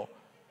still.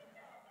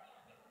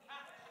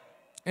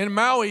 In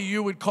Maui,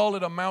 you would call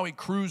it a Maui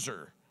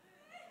Cruiser.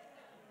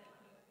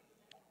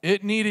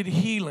 It needed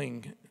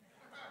healing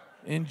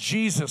in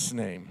Jesus'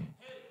 name.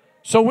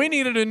 So we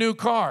needed a new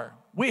car.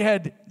 We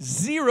had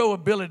zero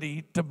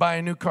ability to buy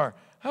a new car.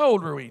 How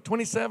old were we?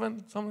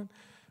 27, something?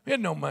 We had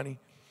no money.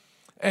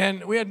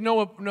 And we had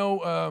nothing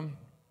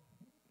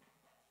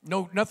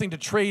to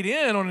trade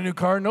in on a new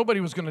car. Nobody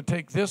was going to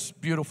take this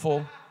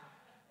beautiful,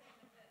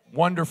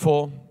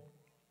 wonderful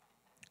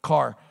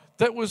car.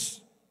 That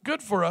was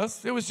good for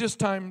us. It was just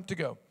time to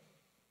go.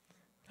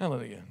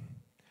 Hallelujah.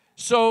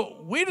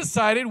 So we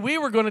decided we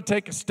were going to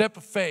take a step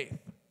of faith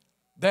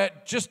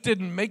that just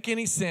didn't make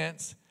any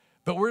sense,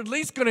 but we're at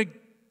least going to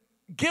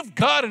give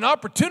God an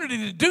opportunity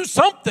to do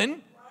something.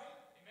 You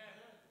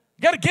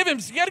got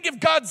to give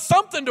God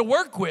something to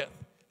work with.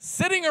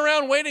 Sitting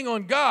around waiting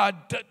on God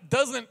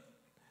doesn't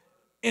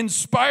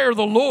inspire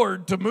the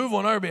Lord to move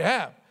on our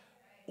behalf.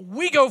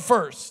 We go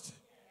first.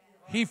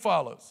 He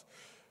follows.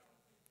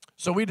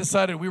 So we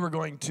decided we were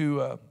going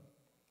to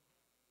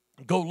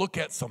go look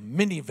at some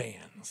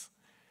minivans.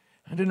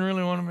 I didn't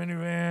really want a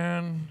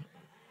minivan.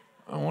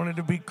 I wanted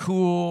to be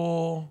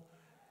cool.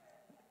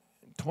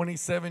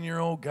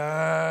 27-year-old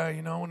guy,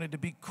 I wanted to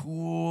be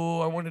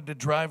cool. I wanted to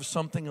drive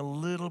something a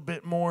little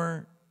bit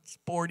more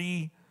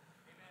sporty.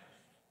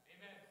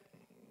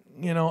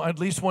 I at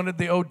least wanted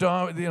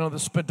the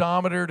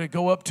speedometer to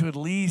go up to at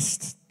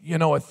least, a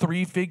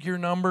 3-figure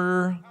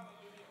number.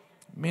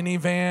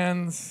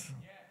 Minivans.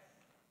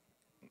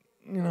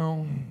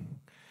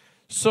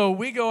 So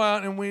we go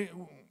out and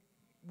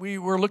we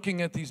were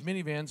looking at these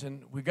minivans,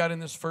 and we got in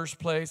this first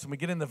place, and we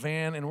get in the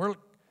van, and we're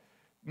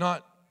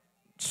not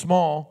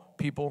small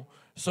people,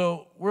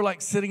 so we're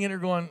like sitting in there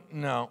going,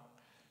 no.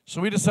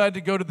 So we decided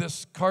to go to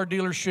this car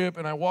dealership,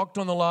 and I walked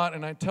on the lot,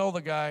 and I tell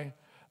the guy,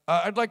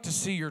 I'd like to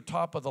see your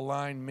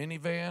top-of-the-line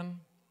minivan,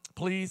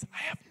 please.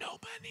 I have no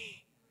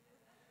money.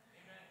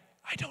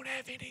 I don't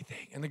have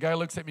anything. And the guy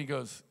looks at me and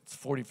goes, it's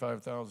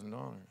 $45,000.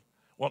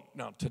 Well,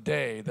 now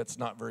today, that's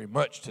not very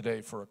much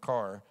today for a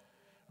car,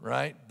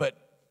 right? But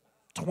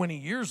 20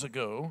 years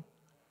ago,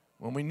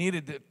 when we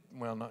needed it,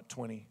 well, not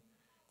 20,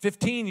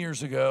 15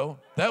 years ago,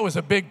 that was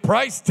a big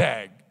price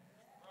tag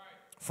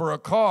for a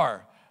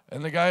car.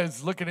 And the guy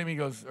is looking at me and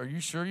goes, are you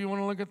sure you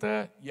want to look at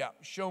that? Yeah,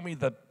 show me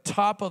the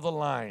top of the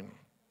line.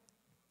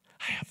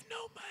 I have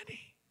no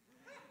money.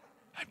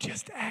 I'm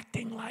just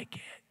acting like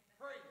it.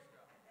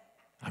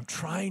 I'm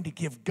trying to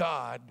give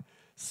God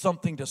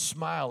something to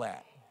smile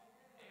at.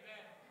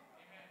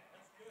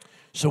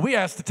 So we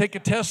asked to take a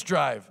test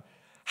drive.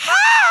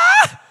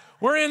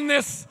 We're in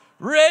this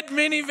red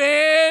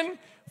minivan,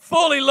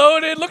 fully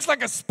loaded, looks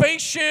like a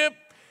spaceship.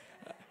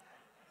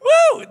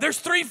 Woo! There's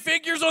 3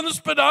 figures on the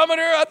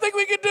speedometer. I think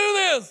we could do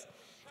this.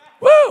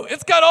 Woo!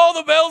 It's got all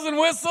the bells and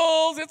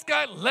whistles. It's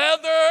got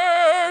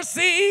leather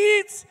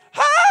seats.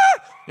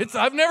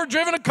 I've never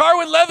driven a car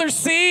with leather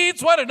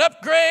seats. What an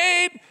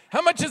upgrade.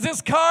 How much is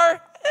this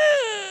car?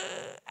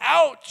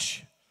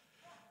 Ouch.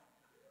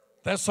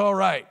 That's all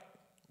right.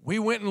 We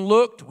went and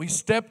looked. We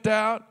stepped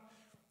out.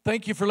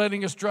 Thank you for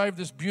letting us drive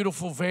this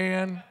beautiful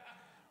van.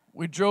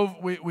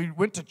 We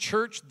went to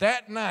church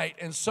that night,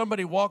 and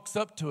somebody walks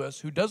up to us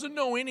who doesn't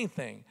know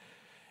anything.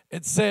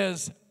 It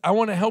says, I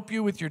want to help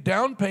you with your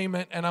down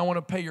payment, and I want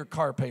to pay your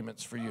car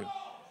payments for you.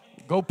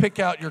 Go pick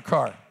out your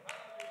car.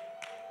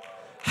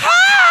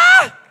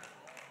 Ha!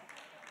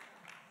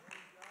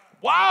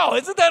 Wow,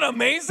 isn't that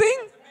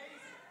amazing?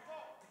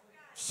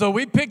 So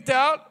we picked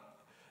out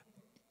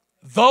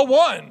the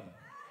one,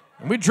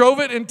 and we drove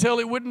it until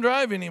it wouldn't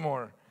drive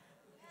anymore.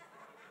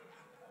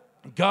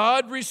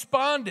 God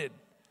responded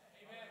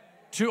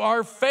to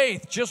our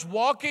faith, just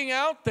walking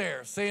out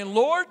there saying,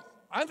 Lord,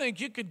 I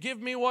think you could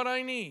give me what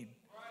I need.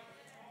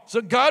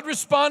 So God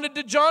responded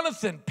to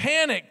Jonathan.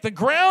 Panic, the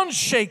ground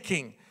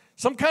shaking,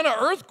 some kind of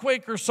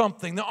earthquake or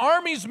something. The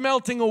army's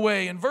melting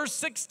away. In verse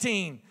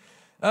 16,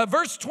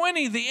 verse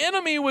 20, the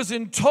enemy was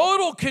in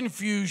total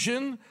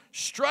confusion,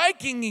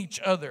 striking each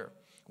other.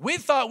 We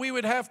thought we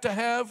would have to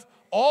have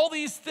all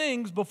these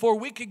things before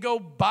we could go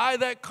buy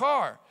that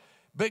car.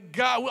 But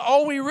God,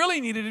 all we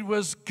really needed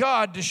was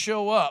God to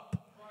show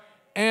up.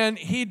 And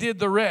he did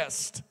the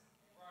rest.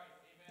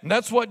 And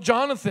that's what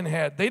Jonathan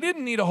had. They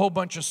didn't need a whole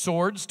bunch of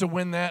swords to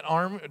win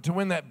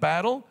that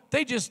battle.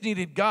 They just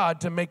needed God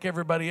to make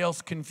everybody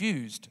else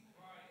confused.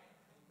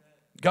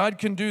 God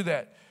can do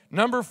that.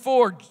 Number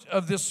 4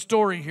 of this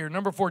story here.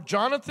 Number 4,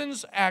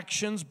 Jonathan's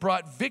actions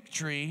brought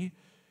victory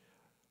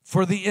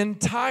for the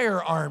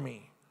entire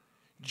army.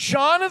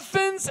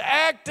 Jonathan's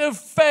act of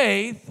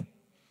faith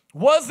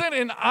wasn't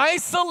an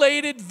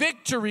isolated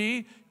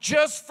victory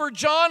just for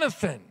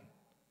Jonathan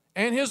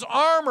and his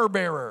armor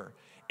bearer.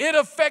 It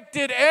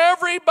affected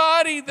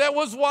everybody that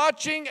was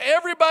watching,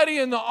 everybody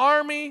in the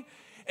army,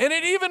 and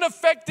it even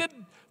affected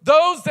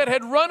those that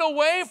had run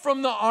away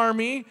from the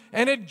army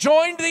and had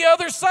joined the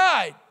other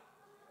side.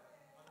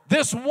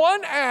 This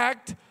one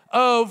act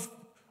of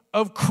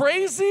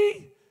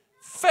crazy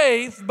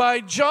faith by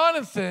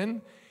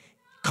Jonathan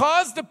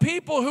caused the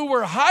people who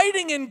were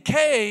hiding in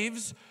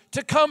caves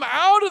to come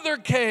out of their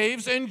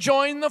caves and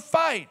join the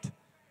fight.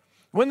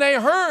 When they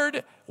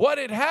heard what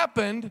had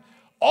happened,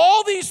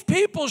 all these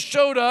people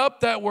showed up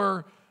that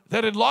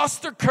had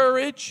lost their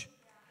courage,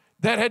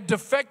 that had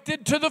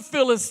defected to the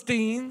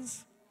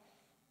Philistines,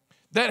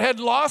 that had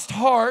lost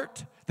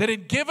heart, that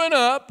had given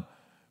up.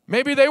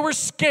 Maybe they were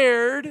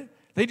scared.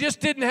 They just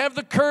didn't have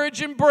the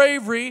courage and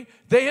bravery.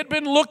 They had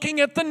been looking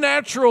at the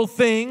natural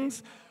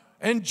things.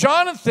 And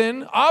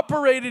Jonathan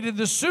operated in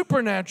the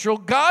supernatural.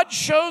 God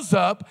shows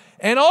up,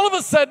 and all of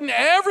a sudden,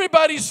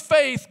 everybody's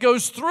faith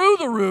goes through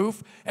the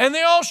roof, and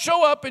they all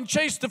show up and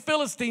chase the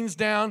Philistines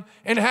down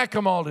and hack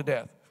them all to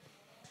death.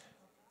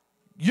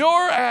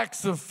 Your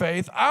acts of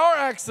faith, our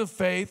acts of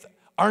faith,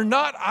 are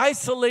not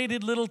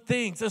isolated little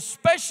things,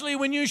 especially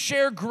when you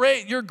share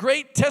your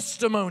great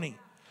testimony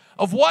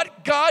of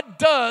what God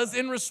does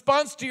in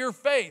response to your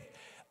faith.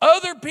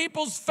 Other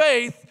people's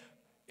faith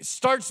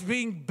starts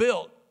being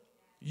built.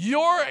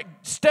 Your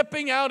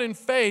stepping out in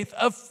faith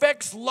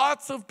affects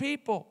lots of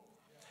people.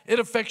 It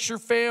affects your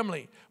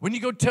family. When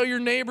you go tell your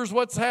neighbors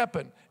what's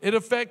happened, it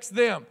affects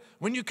them.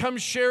 When you come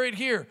share it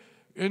here,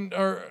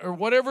 or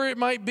whatever it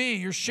might be,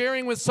 you're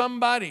sharing with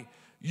somebody.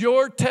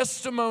 Your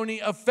testimony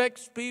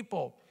affects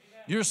people.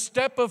 Your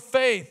step of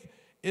faith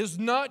is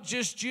not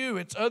just you,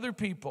 it's other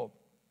people.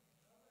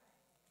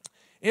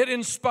 It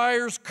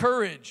inspires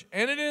courage,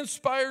 and it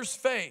inspires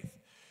faith.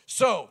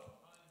 So,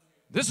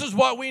 this is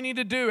what we need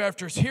to do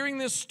after hearing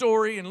this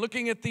story and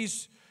looking at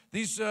these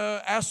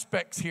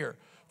aspects here.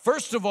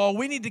 First of all,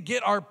 we need to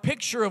get our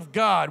picture of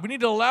God. We need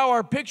to allow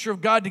our picture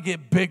of God to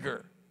get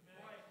bigger.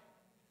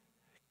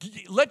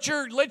 Let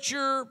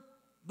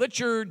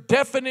your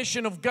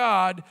definition of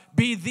God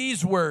be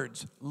these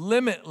words: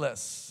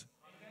 limitless.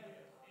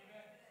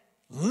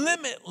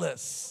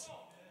 Limitless.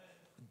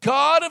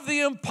 God of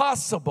the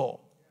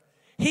impossible.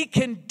 He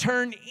can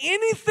turn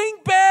anything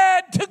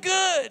bad to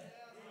good.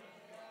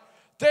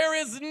 There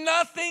is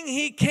nothing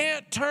he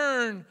can't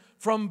turn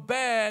from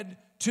bad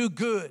to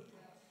good.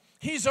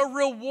 He's a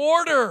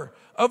rewarder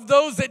of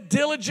those that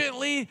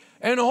diligently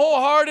and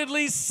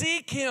wholeheartedly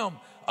seek him.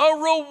 A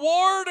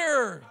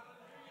rewarder.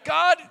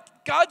 God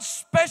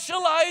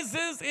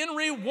specializes in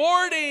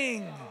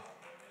rewarding.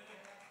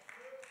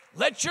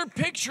 Let your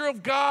picture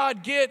of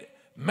God get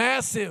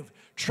massive.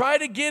 Try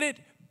to get it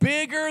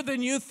bigger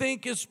than you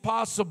think is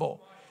possible.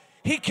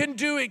 He can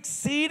do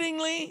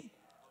exceedingly,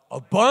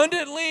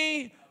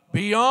 abundantly,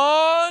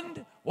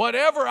 beyond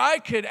whatever I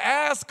could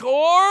ask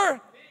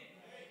or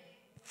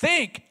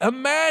think,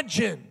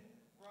 imagine.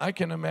 I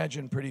can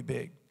imagine pretty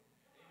big.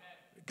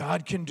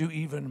 God can do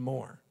even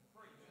more.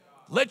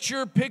 Let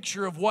your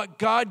picture of what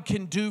God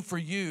can do for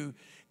you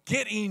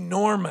get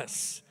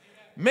enormous.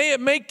 May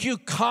it make you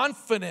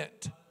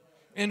confident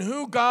in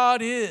who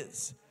God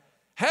is.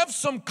 Have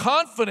some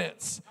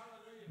confidence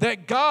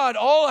that God,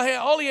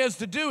 all he has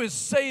to do is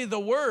say the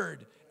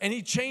word, and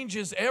he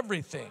changes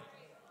everything.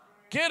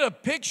 Get a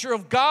picture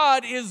of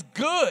God is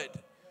good.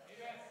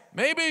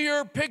 Maybe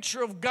your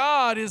picture of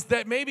God is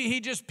that maybe he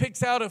just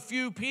picks out a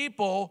few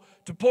people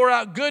to pour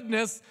out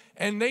goodness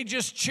and they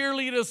just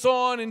cheerlead us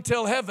on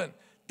until heaven.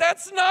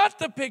 That's not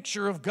the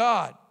picture of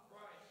God.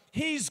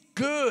 He's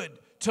good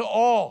to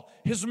all.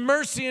 His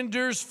mercy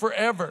endures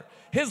forever.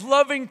 His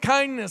loving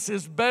kindness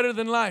is better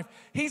than life.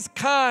 He's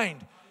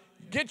kind.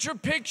 Get your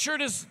picture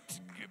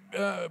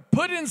to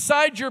put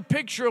inside your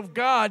picture of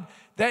God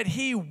that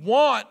He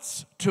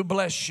wants to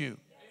bless you.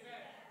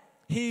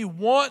 He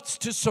wants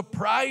to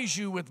surprise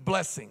you with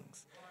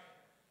blessings.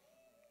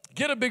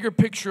 Get a bigger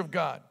picture of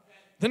God.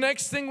 The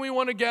next thing we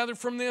want to gather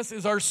from this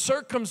is our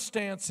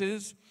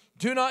circumstances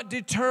do not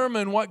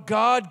determine what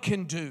God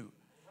can do.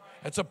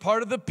 It's a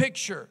part of the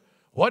picture.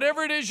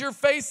 Whatever it is you're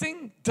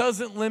facing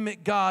doesn't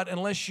limit God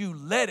unless you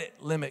let it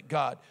limit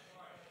God.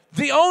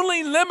 The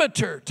only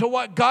limiter to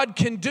what God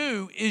can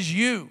do is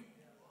you.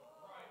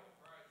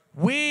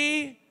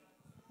 We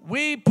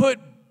put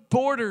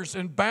borders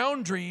and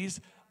boundaries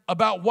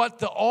about what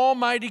the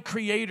Almighty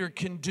Creator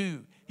can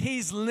do.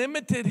 He's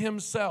limited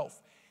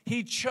Himself.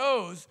 He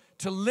chose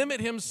to limit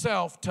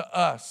Himself to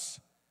us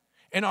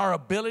and our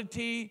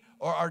ability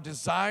or our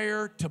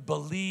desire to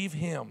believe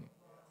Him.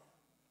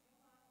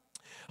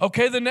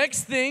 Okay, the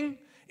next thing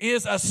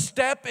is a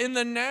step in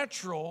the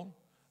natural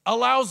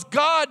allows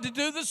God to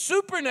do the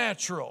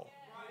supernatural.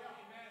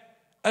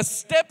 A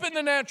step in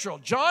the natural.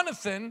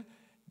 Jonathan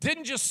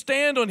didn't just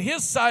stand on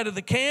his side of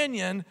the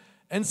canyon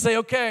and say,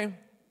 okay,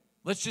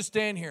 let's just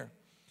stand here.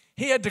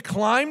 He had to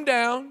climb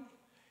down.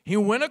 He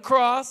went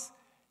across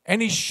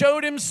and he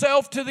showed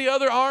himself to the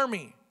other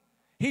army.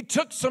 He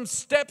took some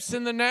steps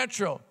in the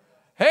natural.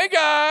 Hey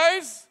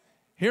guys,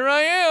 here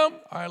I am.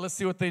 All right, let's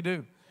see what they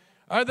do.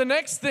 All right, the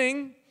next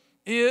thing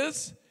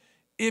is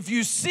if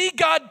you see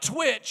God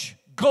twitch,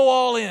 go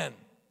all in.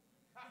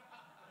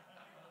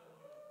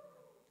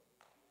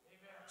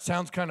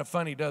 Sounds kind of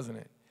funny, doesn't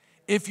it?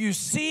 If you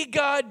see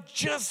God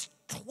just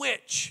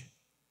twitch,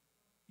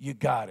 you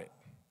got it.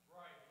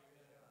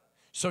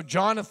 So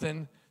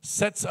Jonathan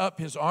sets up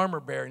his armor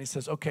bearer and he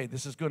says, okay,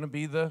 this is going to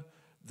be the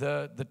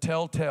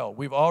telltale.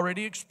 We've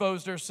already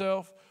exposed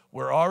ourselves.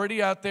 We're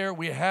already out there.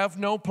 We have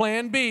no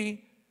plan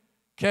B.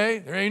 Okay,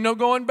 there ain't no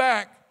going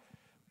back.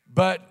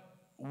 But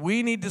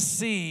we need to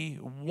see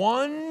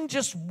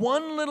just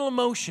one little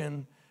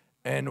motion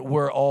and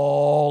we're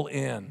all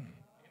in.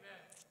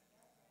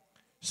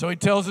 So he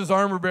tells his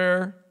armor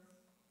bearer,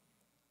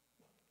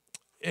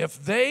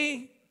 if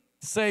they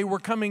say we're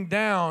coming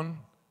down,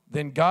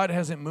 then God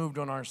hasn't moved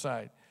on our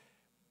side.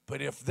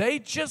 But if they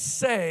just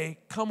say,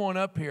 come on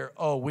up here,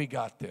 oh, we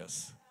got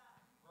this.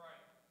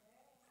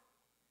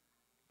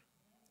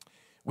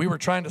 We were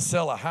trying to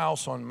sell a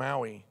house on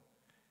Maui,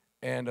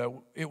 and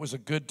it was a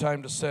good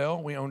time to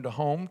sell. We owned a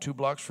home 2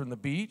 blocks from the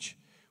beach.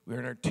 We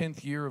were in our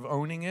 10th year of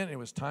owning it. It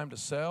was time to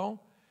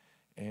sell,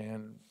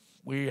 and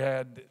we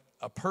had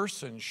a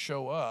person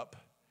show up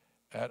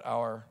at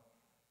our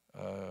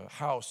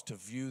house to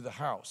view the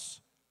house.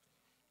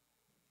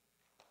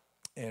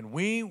 And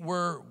we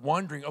were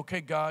wondering, okay,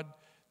 God,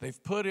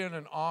 they've put in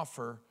an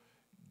offer.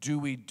 Do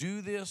we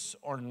do this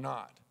or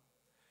not?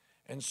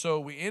 And so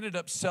we ended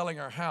up selling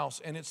our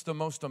house, and it's the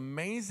most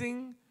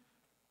amazing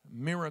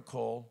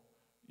miracle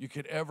you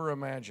could ever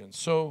imagine.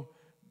 So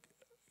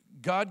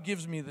God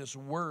gives me this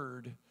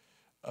word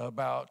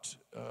about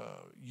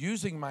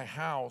using my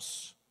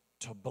house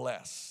to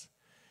bless.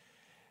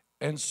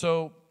 And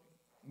so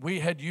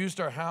we had used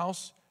our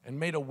house and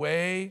made a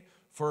way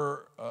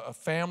for a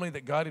family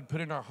that God had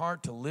put in our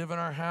heart to live in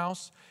our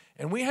house.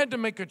 And we had to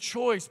make a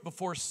choice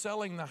before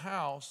selling the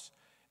house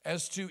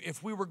as to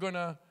if we were going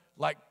to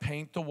like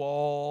paint the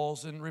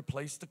walls and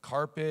replace the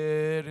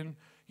carpet and,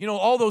 you know,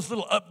 all those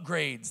little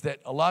upgrades that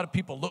a lot of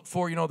people look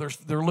for. You know,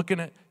 they're looking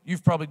at,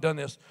 you've probably done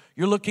this.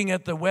 You're looking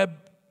at the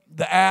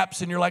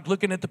apps, and you're like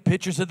looking at the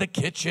pictures of the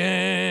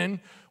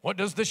kitchen. What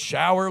does the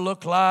shower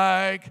look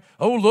like?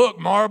 Oh, look,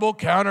 marble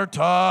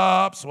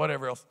countertops,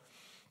 whatever else.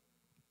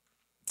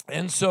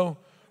 And so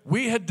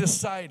we had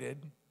decided,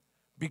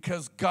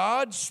 because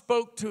God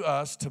spoke to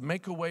us to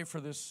make a way for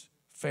this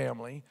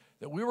family,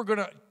 that we were going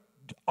to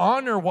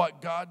honor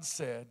what God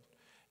said,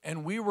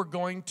 and we were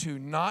going to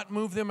not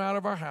move them out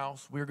of our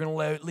house. We were going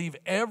to leave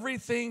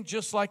everything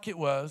just like it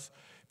was,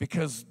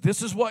 because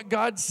this is what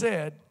God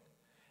said,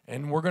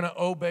 and we're going to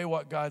obey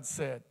what God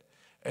said.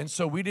 And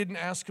so we didn't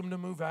ask them to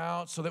move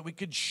out so that we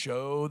could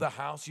show the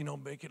house, you know,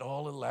 make it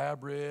all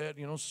elaborate,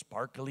 you know,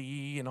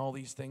 sparkly and all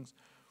these things.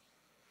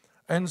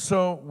 And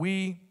so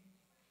we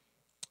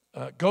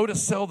go to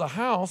sell the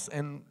house,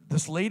 and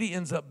this lady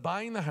ends up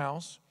buying the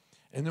house.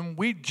 And then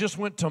we just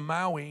went to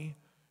Maui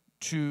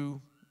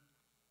to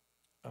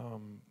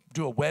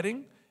do a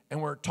wedding,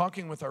 and we're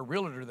talking with our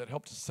realtor that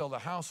helped us sell the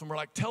house. And we're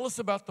like, tell us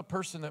about the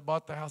person that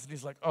bought the house. And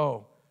he's like,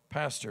 oh,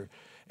 Pastor,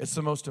 it's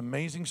the most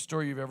amazing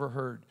story you've ever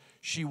heard.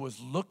 She was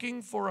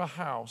looking for a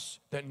house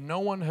that no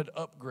one had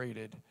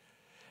upgraded,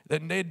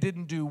 that they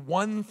didn't do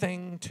one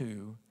thing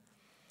to.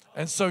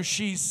 And so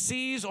she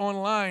sees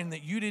online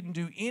that you didn't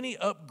do any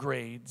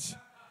upgrades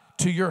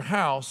to your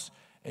house.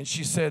 And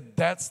she said,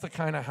 that's the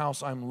kind of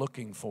house I'm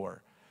looking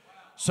for.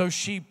 So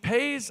she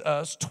pays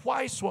us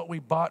twice what we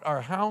bought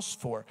our house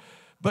for.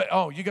 But,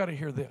 oh, you got to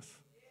hear this.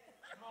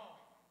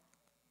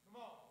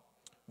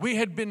 We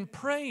had been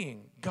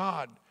praying,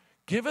 God,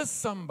 Give us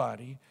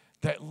somebody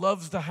that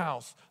loves the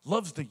house,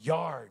 loves the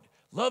yard,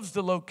 loves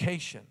the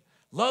location,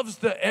 loves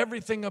the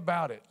everything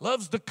about it,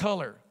 loves the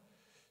color.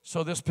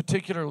 So this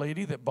particular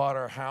lady that bought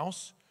our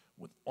house,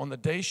 on the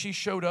day she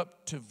showed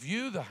up to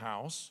view the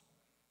house,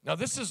 now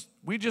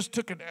we just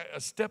took a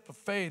step of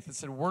faith and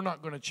said, we're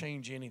not going to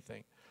change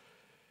anything.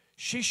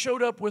 She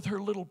showed up with her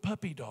little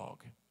puppy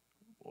dog.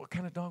 What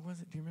kind of dog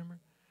was it? Do you remember?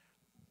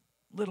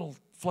 Little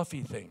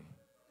fluffy thing.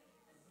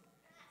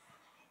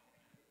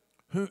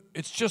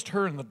 It's just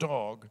her and the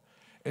dog.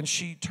 And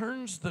she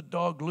turns the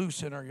dog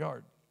loose in our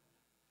yard.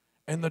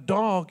 And the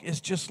dog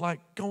is just like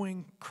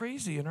going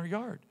crazy in our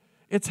yard.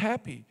 It's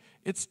happy.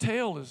 Its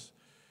tail is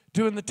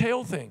doing the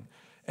tail thing.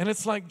 And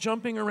it's like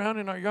jumping around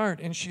in our yard.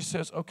 And she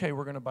says, okay,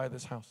 we're going to buy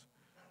this house.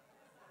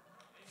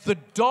 The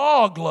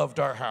dog loved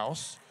our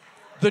house.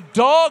 The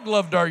dog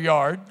loved our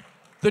yard.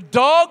 The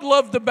dog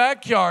loved the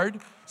backyard.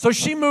 So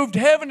she moved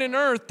heaven and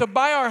earth to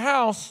buy our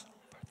house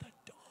for the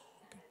dog.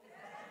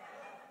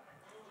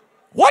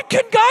 What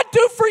can God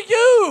do for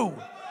you?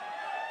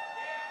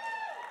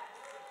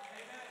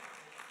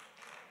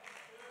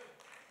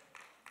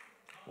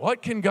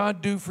 What can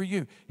God do for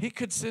you? He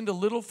could send a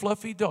little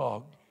fluffy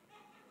dog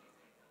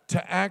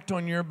to act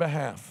on your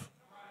behalf.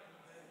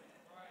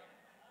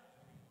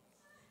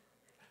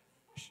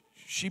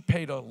 She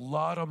paid a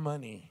lot of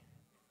money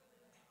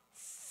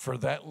for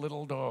that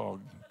little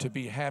dog to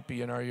be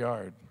happy in our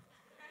yard.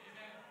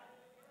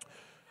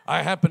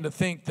 I happen to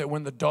think that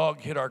when the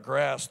dog hit our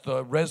grass,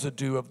 the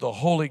residue of the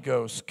Holy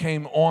Ghost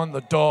came on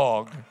the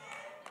dog.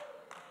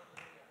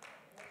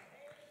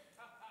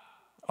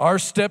 Our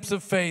steps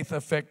of faith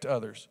affect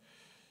others.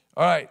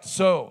 All right,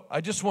 so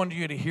I just wanted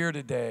you to hear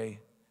today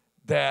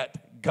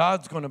that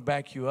God's going to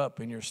back you up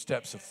in your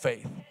steps of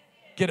faith.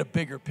 Get a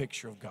bigger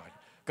picture of God.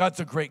 God's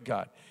a great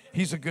God.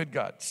 He's a good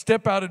God.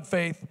 Step out in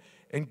faith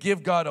and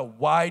give God a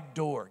wide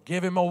door.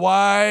 Give him a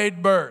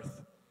wide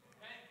berth.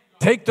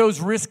 Take those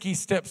risky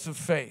steps of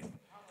faith.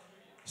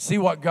 See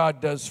what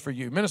God does for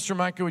you. Minister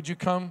Micah, would you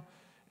come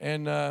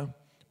and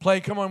play?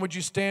 Come on, would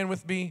you stand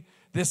with me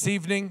this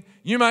evening?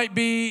 You might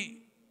be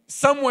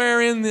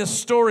somewhere in this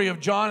story of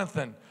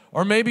Jonathan,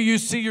 or maybe you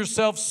see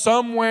yourself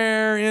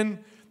somewhere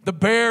in the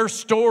bare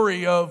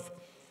story of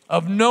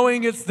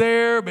knowing it's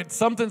there, but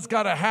something's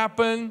got to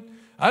happen.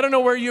 I don't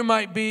know where you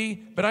might be,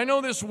 but I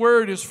know this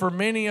word is for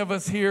many of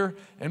us here,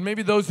 and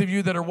maybe those of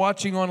you that are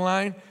watching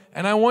online,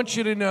 and I want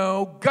you to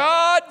know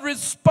God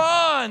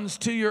responds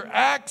to your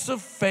acts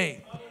of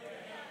faith.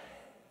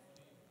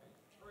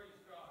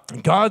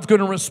 And God's going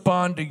to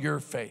respond to your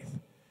faith.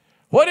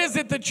 What is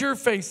it that you're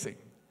facing?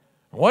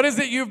 What is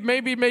it you've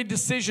maybe made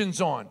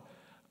decisions on?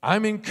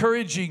 I'm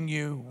encouraging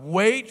you,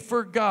 wait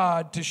for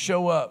God to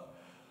show up.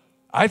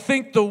 I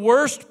think the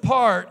worst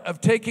part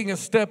of taking a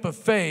step of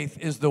faith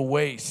is the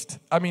wait,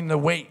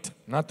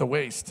 not the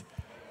waste.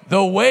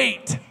 The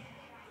wait.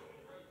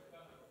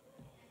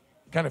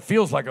 Kind of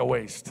feels like a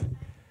waste.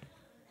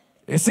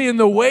 You see, in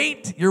the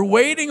wait, you're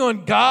waiting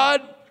on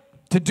God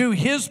to do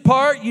his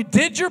part. You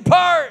did your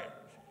part.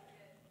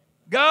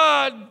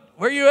 God,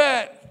 where you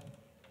at?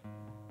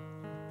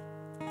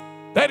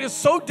 That is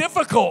so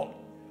difficult.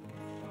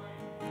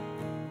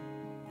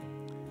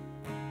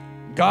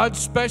 God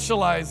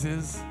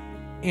specializes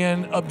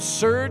in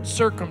absurd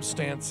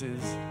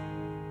circumstances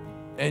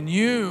and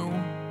you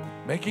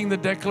making the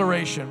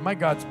declaration, my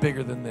God's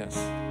bigger than this.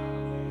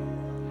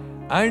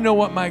 I know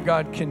what my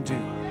God can do.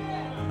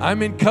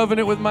 I'm in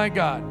covenant with my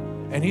God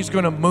and he's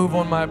going to move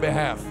on my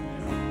behalf.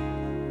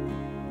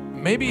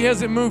 Maybe he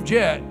hasn't moved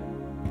yet.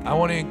 I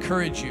want to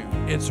encourage you.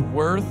 It's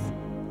worth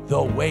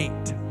the wait.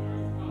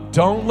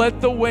 Don't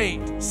let the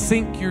wait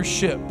sink your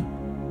ship.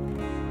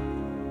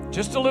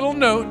 Just a little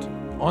note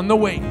on the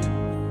wait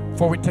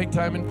before we take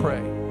time and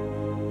pray.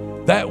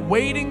 That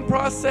waiting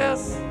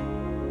process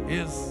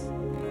is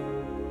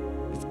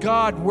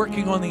God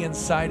working on the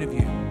inside of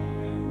you.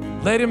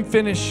 Let him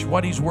finish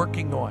what he's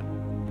working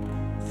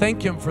on.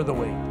 Thank him for the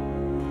wait.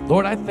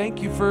 Lord, I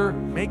thank you for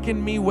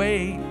making me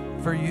wait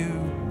for you.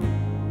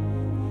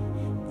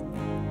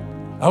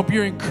 I hope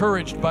you're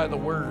encouraged by the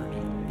word.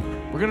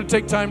 We're going to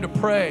take time to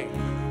pray.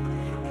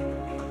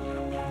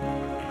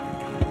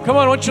 Come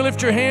on, why don't you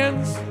lift your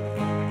hands?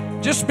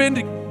 Just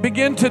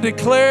begin to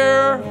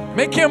declare.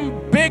 Make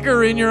him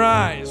bigger in your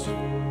eyes.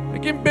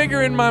 Make him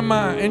bigger in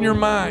your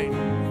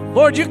mind.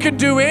 Lord, you can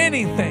do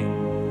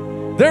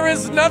anything. There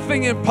is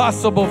nothing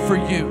impossible for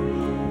you.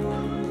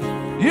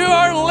 You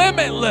are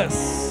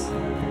limitless.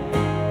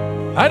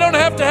 I don't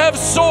have to have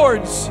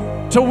swords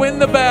to win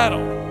the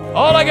battle.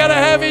 All I got to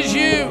have is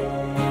you.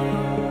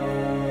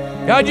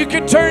 God, you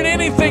can turn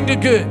anything to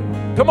good.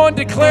 Come on,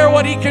 declare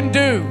what he can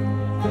do.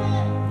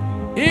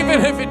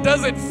 Even if it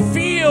doesn't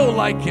feel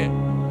like it.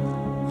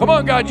 Come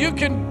on, God, you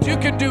can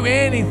do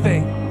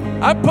anything.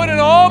 I'm putting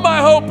all my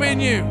hope in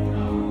you.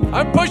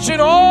 I'm pushing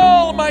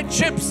all my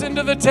chips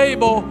into the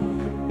table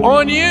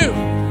on you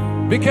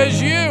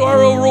because you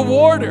are a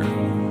rewarder.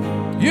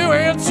 You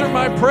answer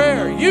my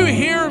prayer. You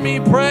hear me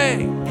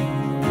pray.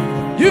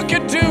 You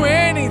can do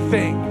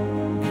anything.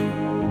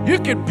 You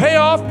can pay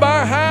off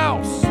my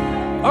house.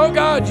 Oh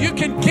God, you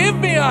can give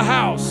me a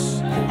house.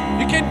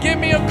 You can give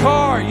me a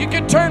car. You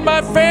can turn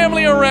my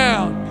family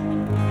around.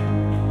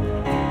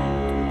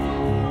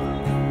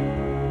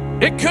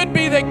 It could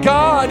be that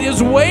God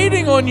is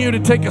waiting on you to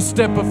take a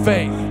step of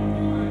faith.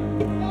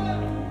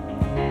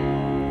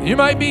 You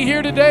might be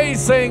here today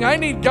saying, I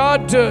need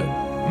God to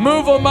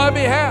move on my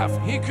behalf.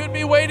 He could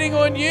be waiting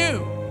on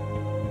you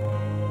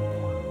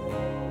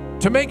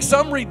to make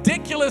some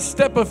ridiculous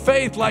step of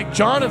faith like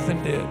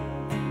Jonathan did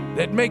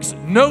that makes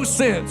no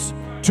sense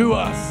to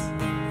us.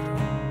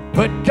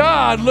 But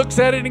God looks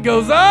at it and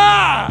goes,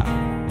 I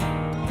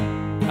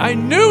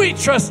knew he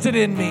trusted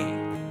in me.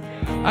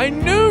 I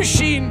knew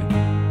she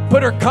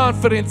put her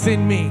confidence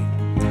in me.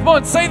 Come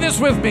on, say this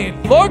with me.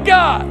 Lord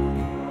God,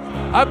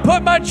 I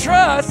put my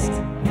trust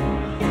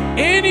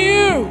in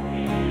you.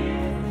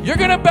 You're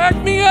going to back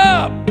me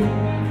up.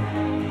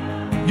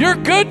 You're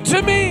good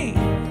to me.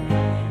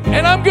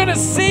 And I'm going to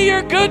see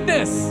your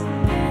goodness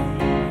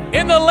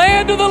in the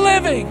land of the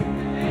living.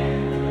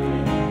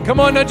 Come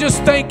on, now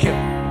just thank him.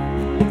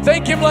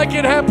 Thank him like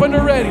it happened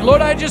already.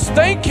 Lord, I just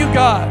thank you,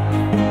 God.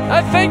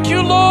 I thank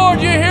you,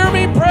 Lord. You hear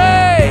me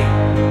pray.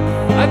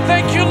 I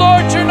thank you,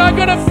 Lord, you're not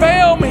going to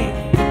fail me.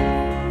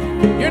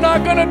 You're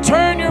not going to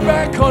turn your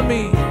back on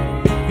me.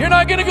 You're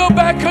not going to go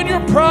back on your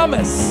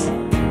promise.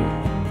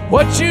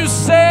 What you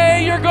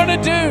say you're going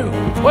to do,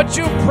 what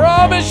you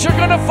promise you're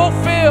going to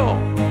fulfill.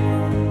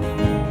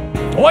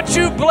 What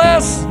you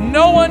bless,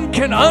 no one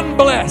can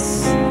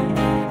unbless.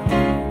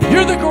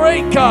 You're the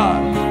great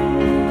God.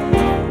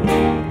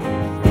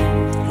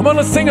 Come on,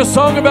 let's sing a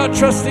song about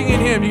trusting in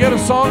him. You got a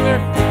song there?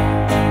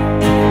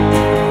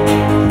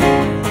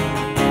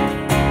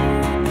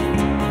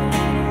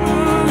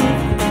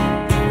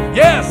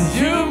 Yes.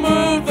 You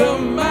move the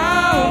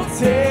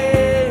mountain.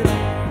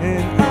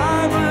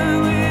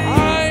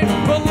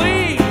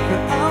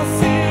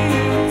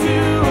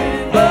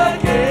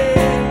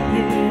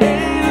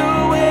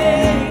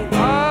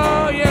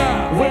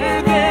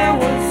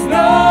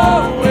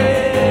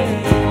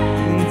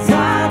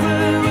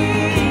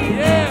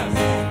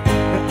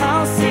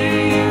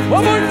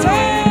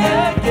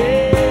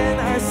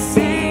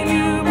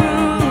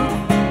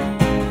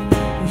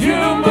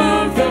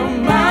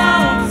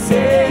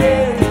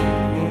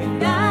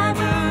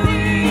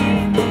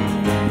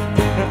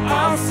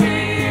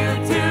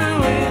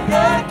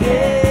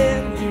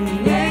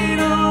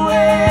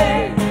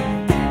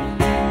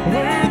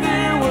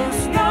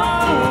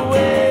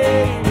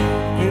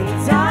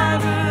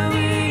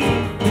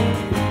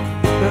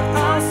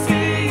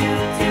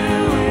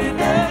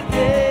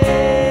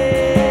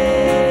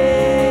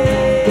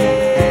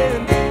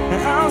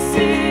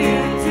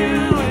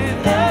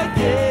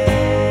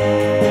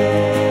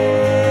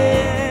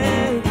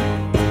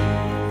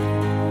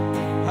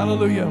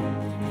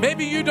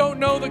 Maybe you don't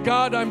know the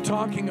God I'm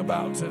talking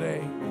about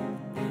today.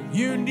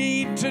 You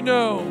need to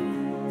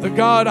know the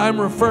God I'm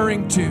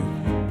referring to.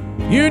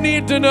 You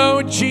need to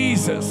know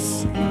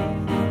Jesus.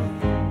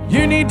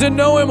 You need to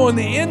know him on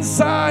the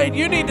inside.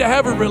 You need to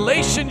have a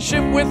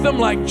relationship with him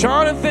like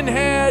Jonathan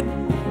had.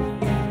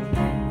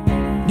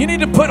 You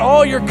need to put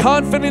all your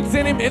confidence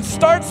in him. It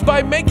starts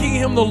by making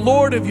him the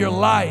Lord of your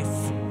life.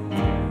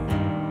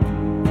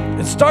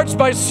 It starts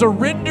by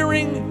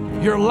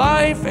surrendering your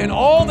life and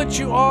all that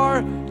you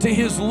are to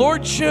his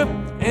lordship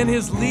and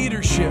his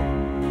leadership.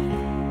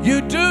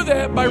 You do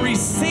that by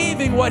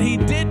receiving what he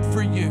did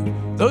for you.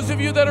 Those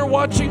of you that are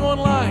watching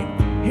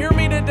online, hear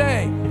me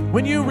today.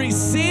 When you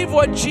receive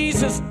what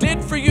Jesus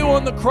did for you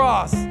on the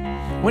cross,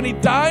 when he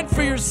died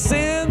for your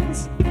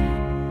sins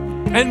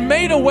and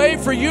made a way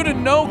for you to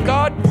know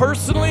God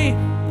personally,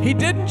 he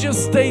didn't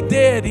just stay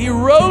dead. He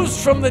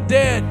rose from the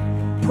dead,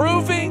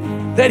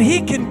 proving that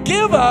he can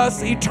give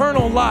us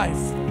eternal life.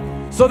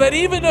 So that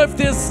even if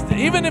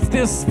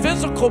this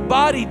physical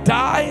body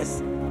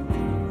dies,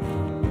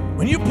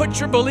 when you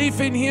put your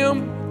belief in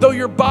him, though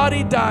your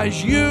body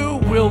dies, you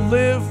will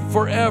live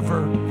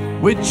forever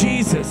with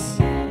Jesus.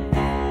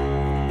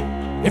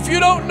 If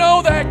you don't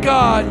know that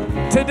God,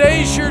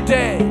 today's your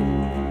day.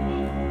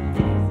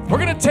 We're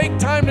going to take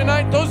time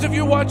tonight. Those of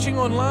you watching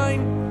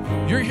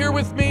online, you're here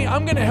with me.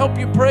 I'm going to help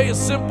you pray a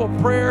simple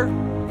prayer.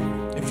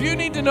 If you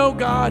need to know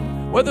God,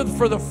 whether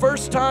for the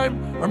first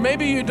time or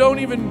maybe you don't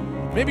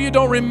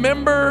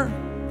remember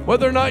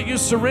whether or not you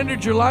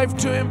surrendered your life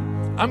to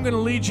him, I'm going to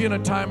lead you in a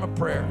time of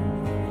prayer.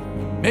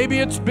 Maybe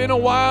it's been a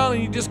while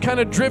and you just kind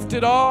of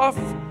drifted off.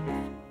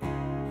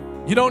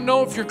 You don't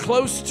know if you're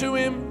close to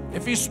him.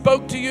 If he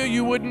spoke to you,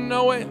 you wouldn't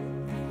know it.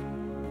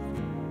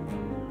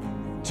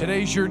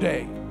 Today's your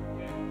day.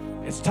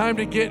 It's time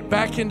to get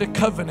back into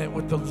covenant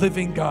with the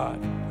living God,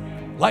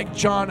 like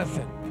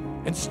Jonathan,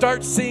 and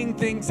start seeing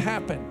things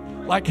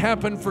happen like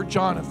happened for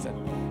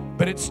Jonathan.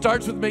 But it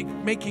starts with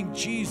making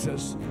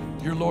Jesus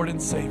your Lord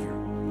and Savior.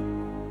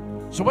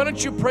 So why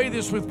don't you pray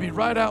this with me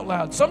right out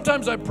loud?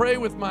 Sometimes I pray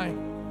with my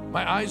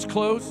eyes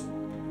closed.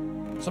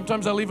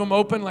 Sometimes I leave them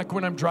open, like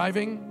when I'm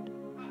driving.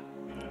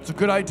 It's a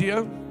good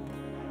idea.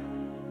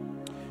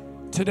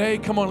 Today,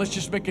 come on, let's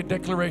just make a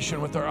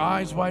declaration with our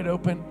eyes wide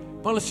open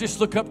Well, let's just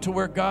look up to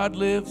where God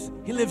lives.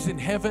 He lives in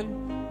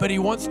heaven, but He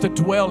wants to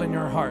dwell in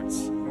your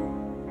hearts.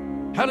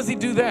 How does He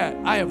do that?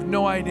 I have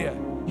no idea.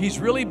 He's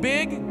really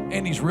big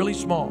and He's really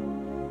small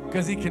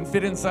because He can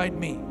fit inside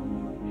me.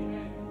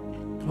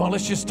 Come on,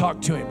 let's just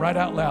talk to Him right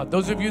out loud.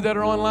 Those of you that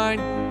are online,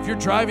 if you're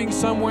driving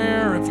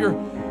somewhere, or if you're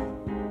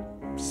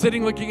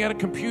sitting looking at a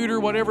computer,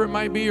 whatever it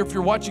might be, or if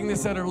you're watching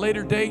this at a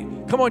later date,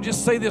 come on,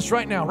 just say this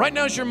right now. Right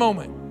now is your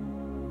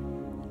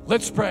moment.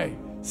 Let's pray.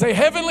 Say,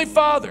 Heavenly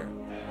Father,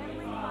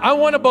 I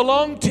want to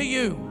belong to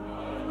You.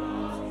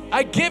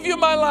 I give You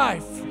my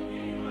life.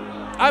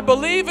 I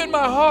believe in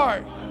my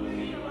heart.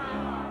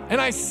 And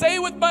I say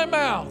with my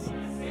mouth,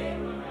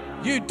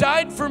 You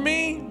died for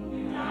me,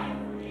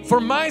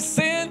 for my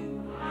sin,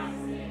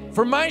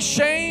 for my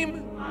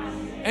shame,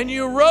 and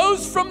You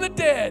rose from the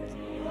dead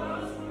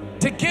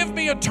to give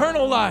me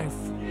eternal life.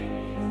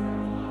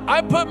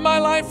 I put my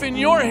life in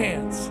Your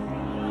hands.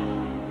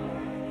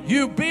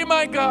 You be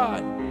my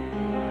God.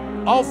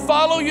 I'll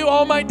follow You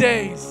all my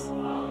days.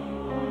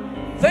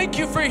 Thank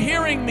You for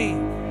hearing me.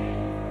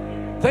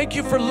 Thank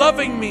You for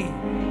loving me.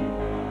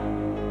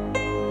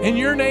 In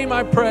Your name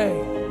I pray.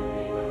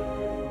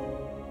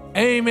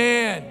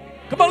 Amen.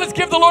 Come on, let's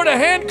give the Lord a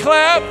hand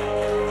clap.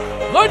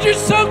 Lord, You're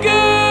so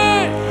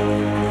good.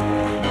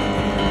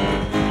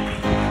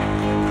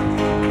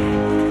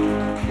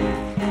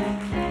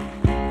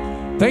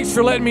 Thanks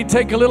for letting me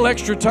take a little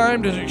extra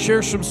time to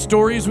share some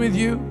stories with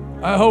you.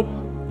 I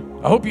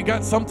hope you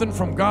got something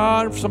from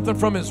God, something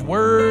from His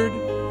Word.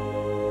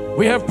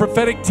 We have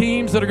prophetic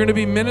teams that are going to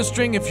be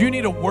ministering. If you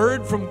need a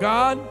word from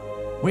God,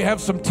 we have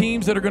some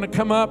teams that are going to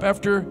come up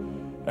after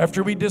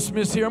we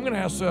dismiss here. I'm going to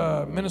ask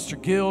Minister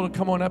Gill to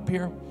come on up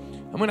here.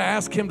 I'm going to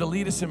ask him to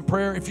lead us in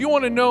prayer. If you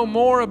want to know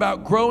more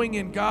about growing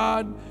in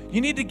God,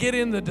 you need to get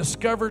in the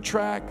Discover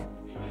track.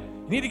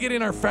 You need to get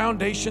in our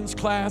Foundations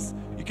class.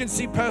 You can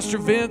see Pastor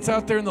Vince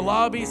out there in the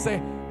lobby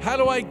say, how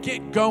do I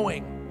get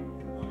going?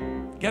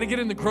 Got to get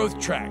in the growth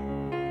track,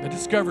 the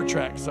Discover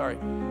track, sorry.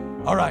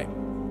 All right,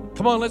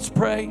 come on, let's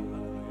pray.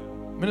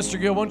 Minister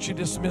Gill, why don't you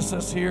dismiss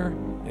us here?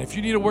 And if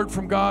you need a word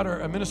from God,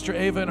 or Minister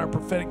Ava and our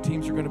prophetic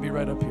teams are going to be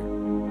right up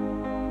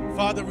here.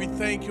 Father, we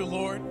thank You,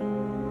 Lord,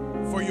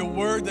 for Your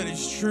word that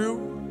is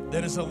true,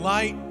 that is a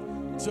light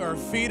to our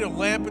feet, a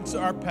lamp into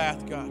our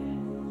path, God.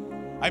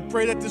 I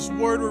pray that this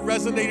word would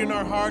resonate in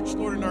our hearts,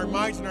 Lord, in our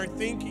minds and our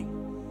thinking,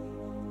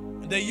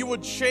 and that You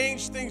would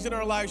change things in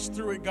our lives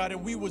through it, God,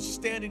 and we would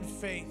stand in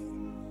faith.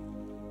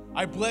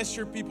 I bless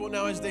Your people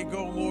now as they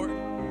go, Lord,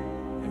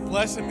 and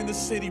bless them in the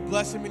city,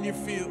 bless them in Your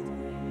field.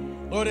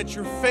 Lord, that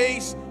Your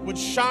face would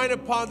shine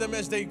upon them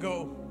as they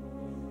go,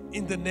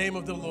 in the name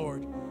of the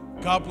Lord.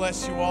 God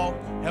bless you all.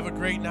 Have a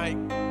great night.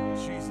 In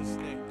Jesus'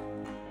 name.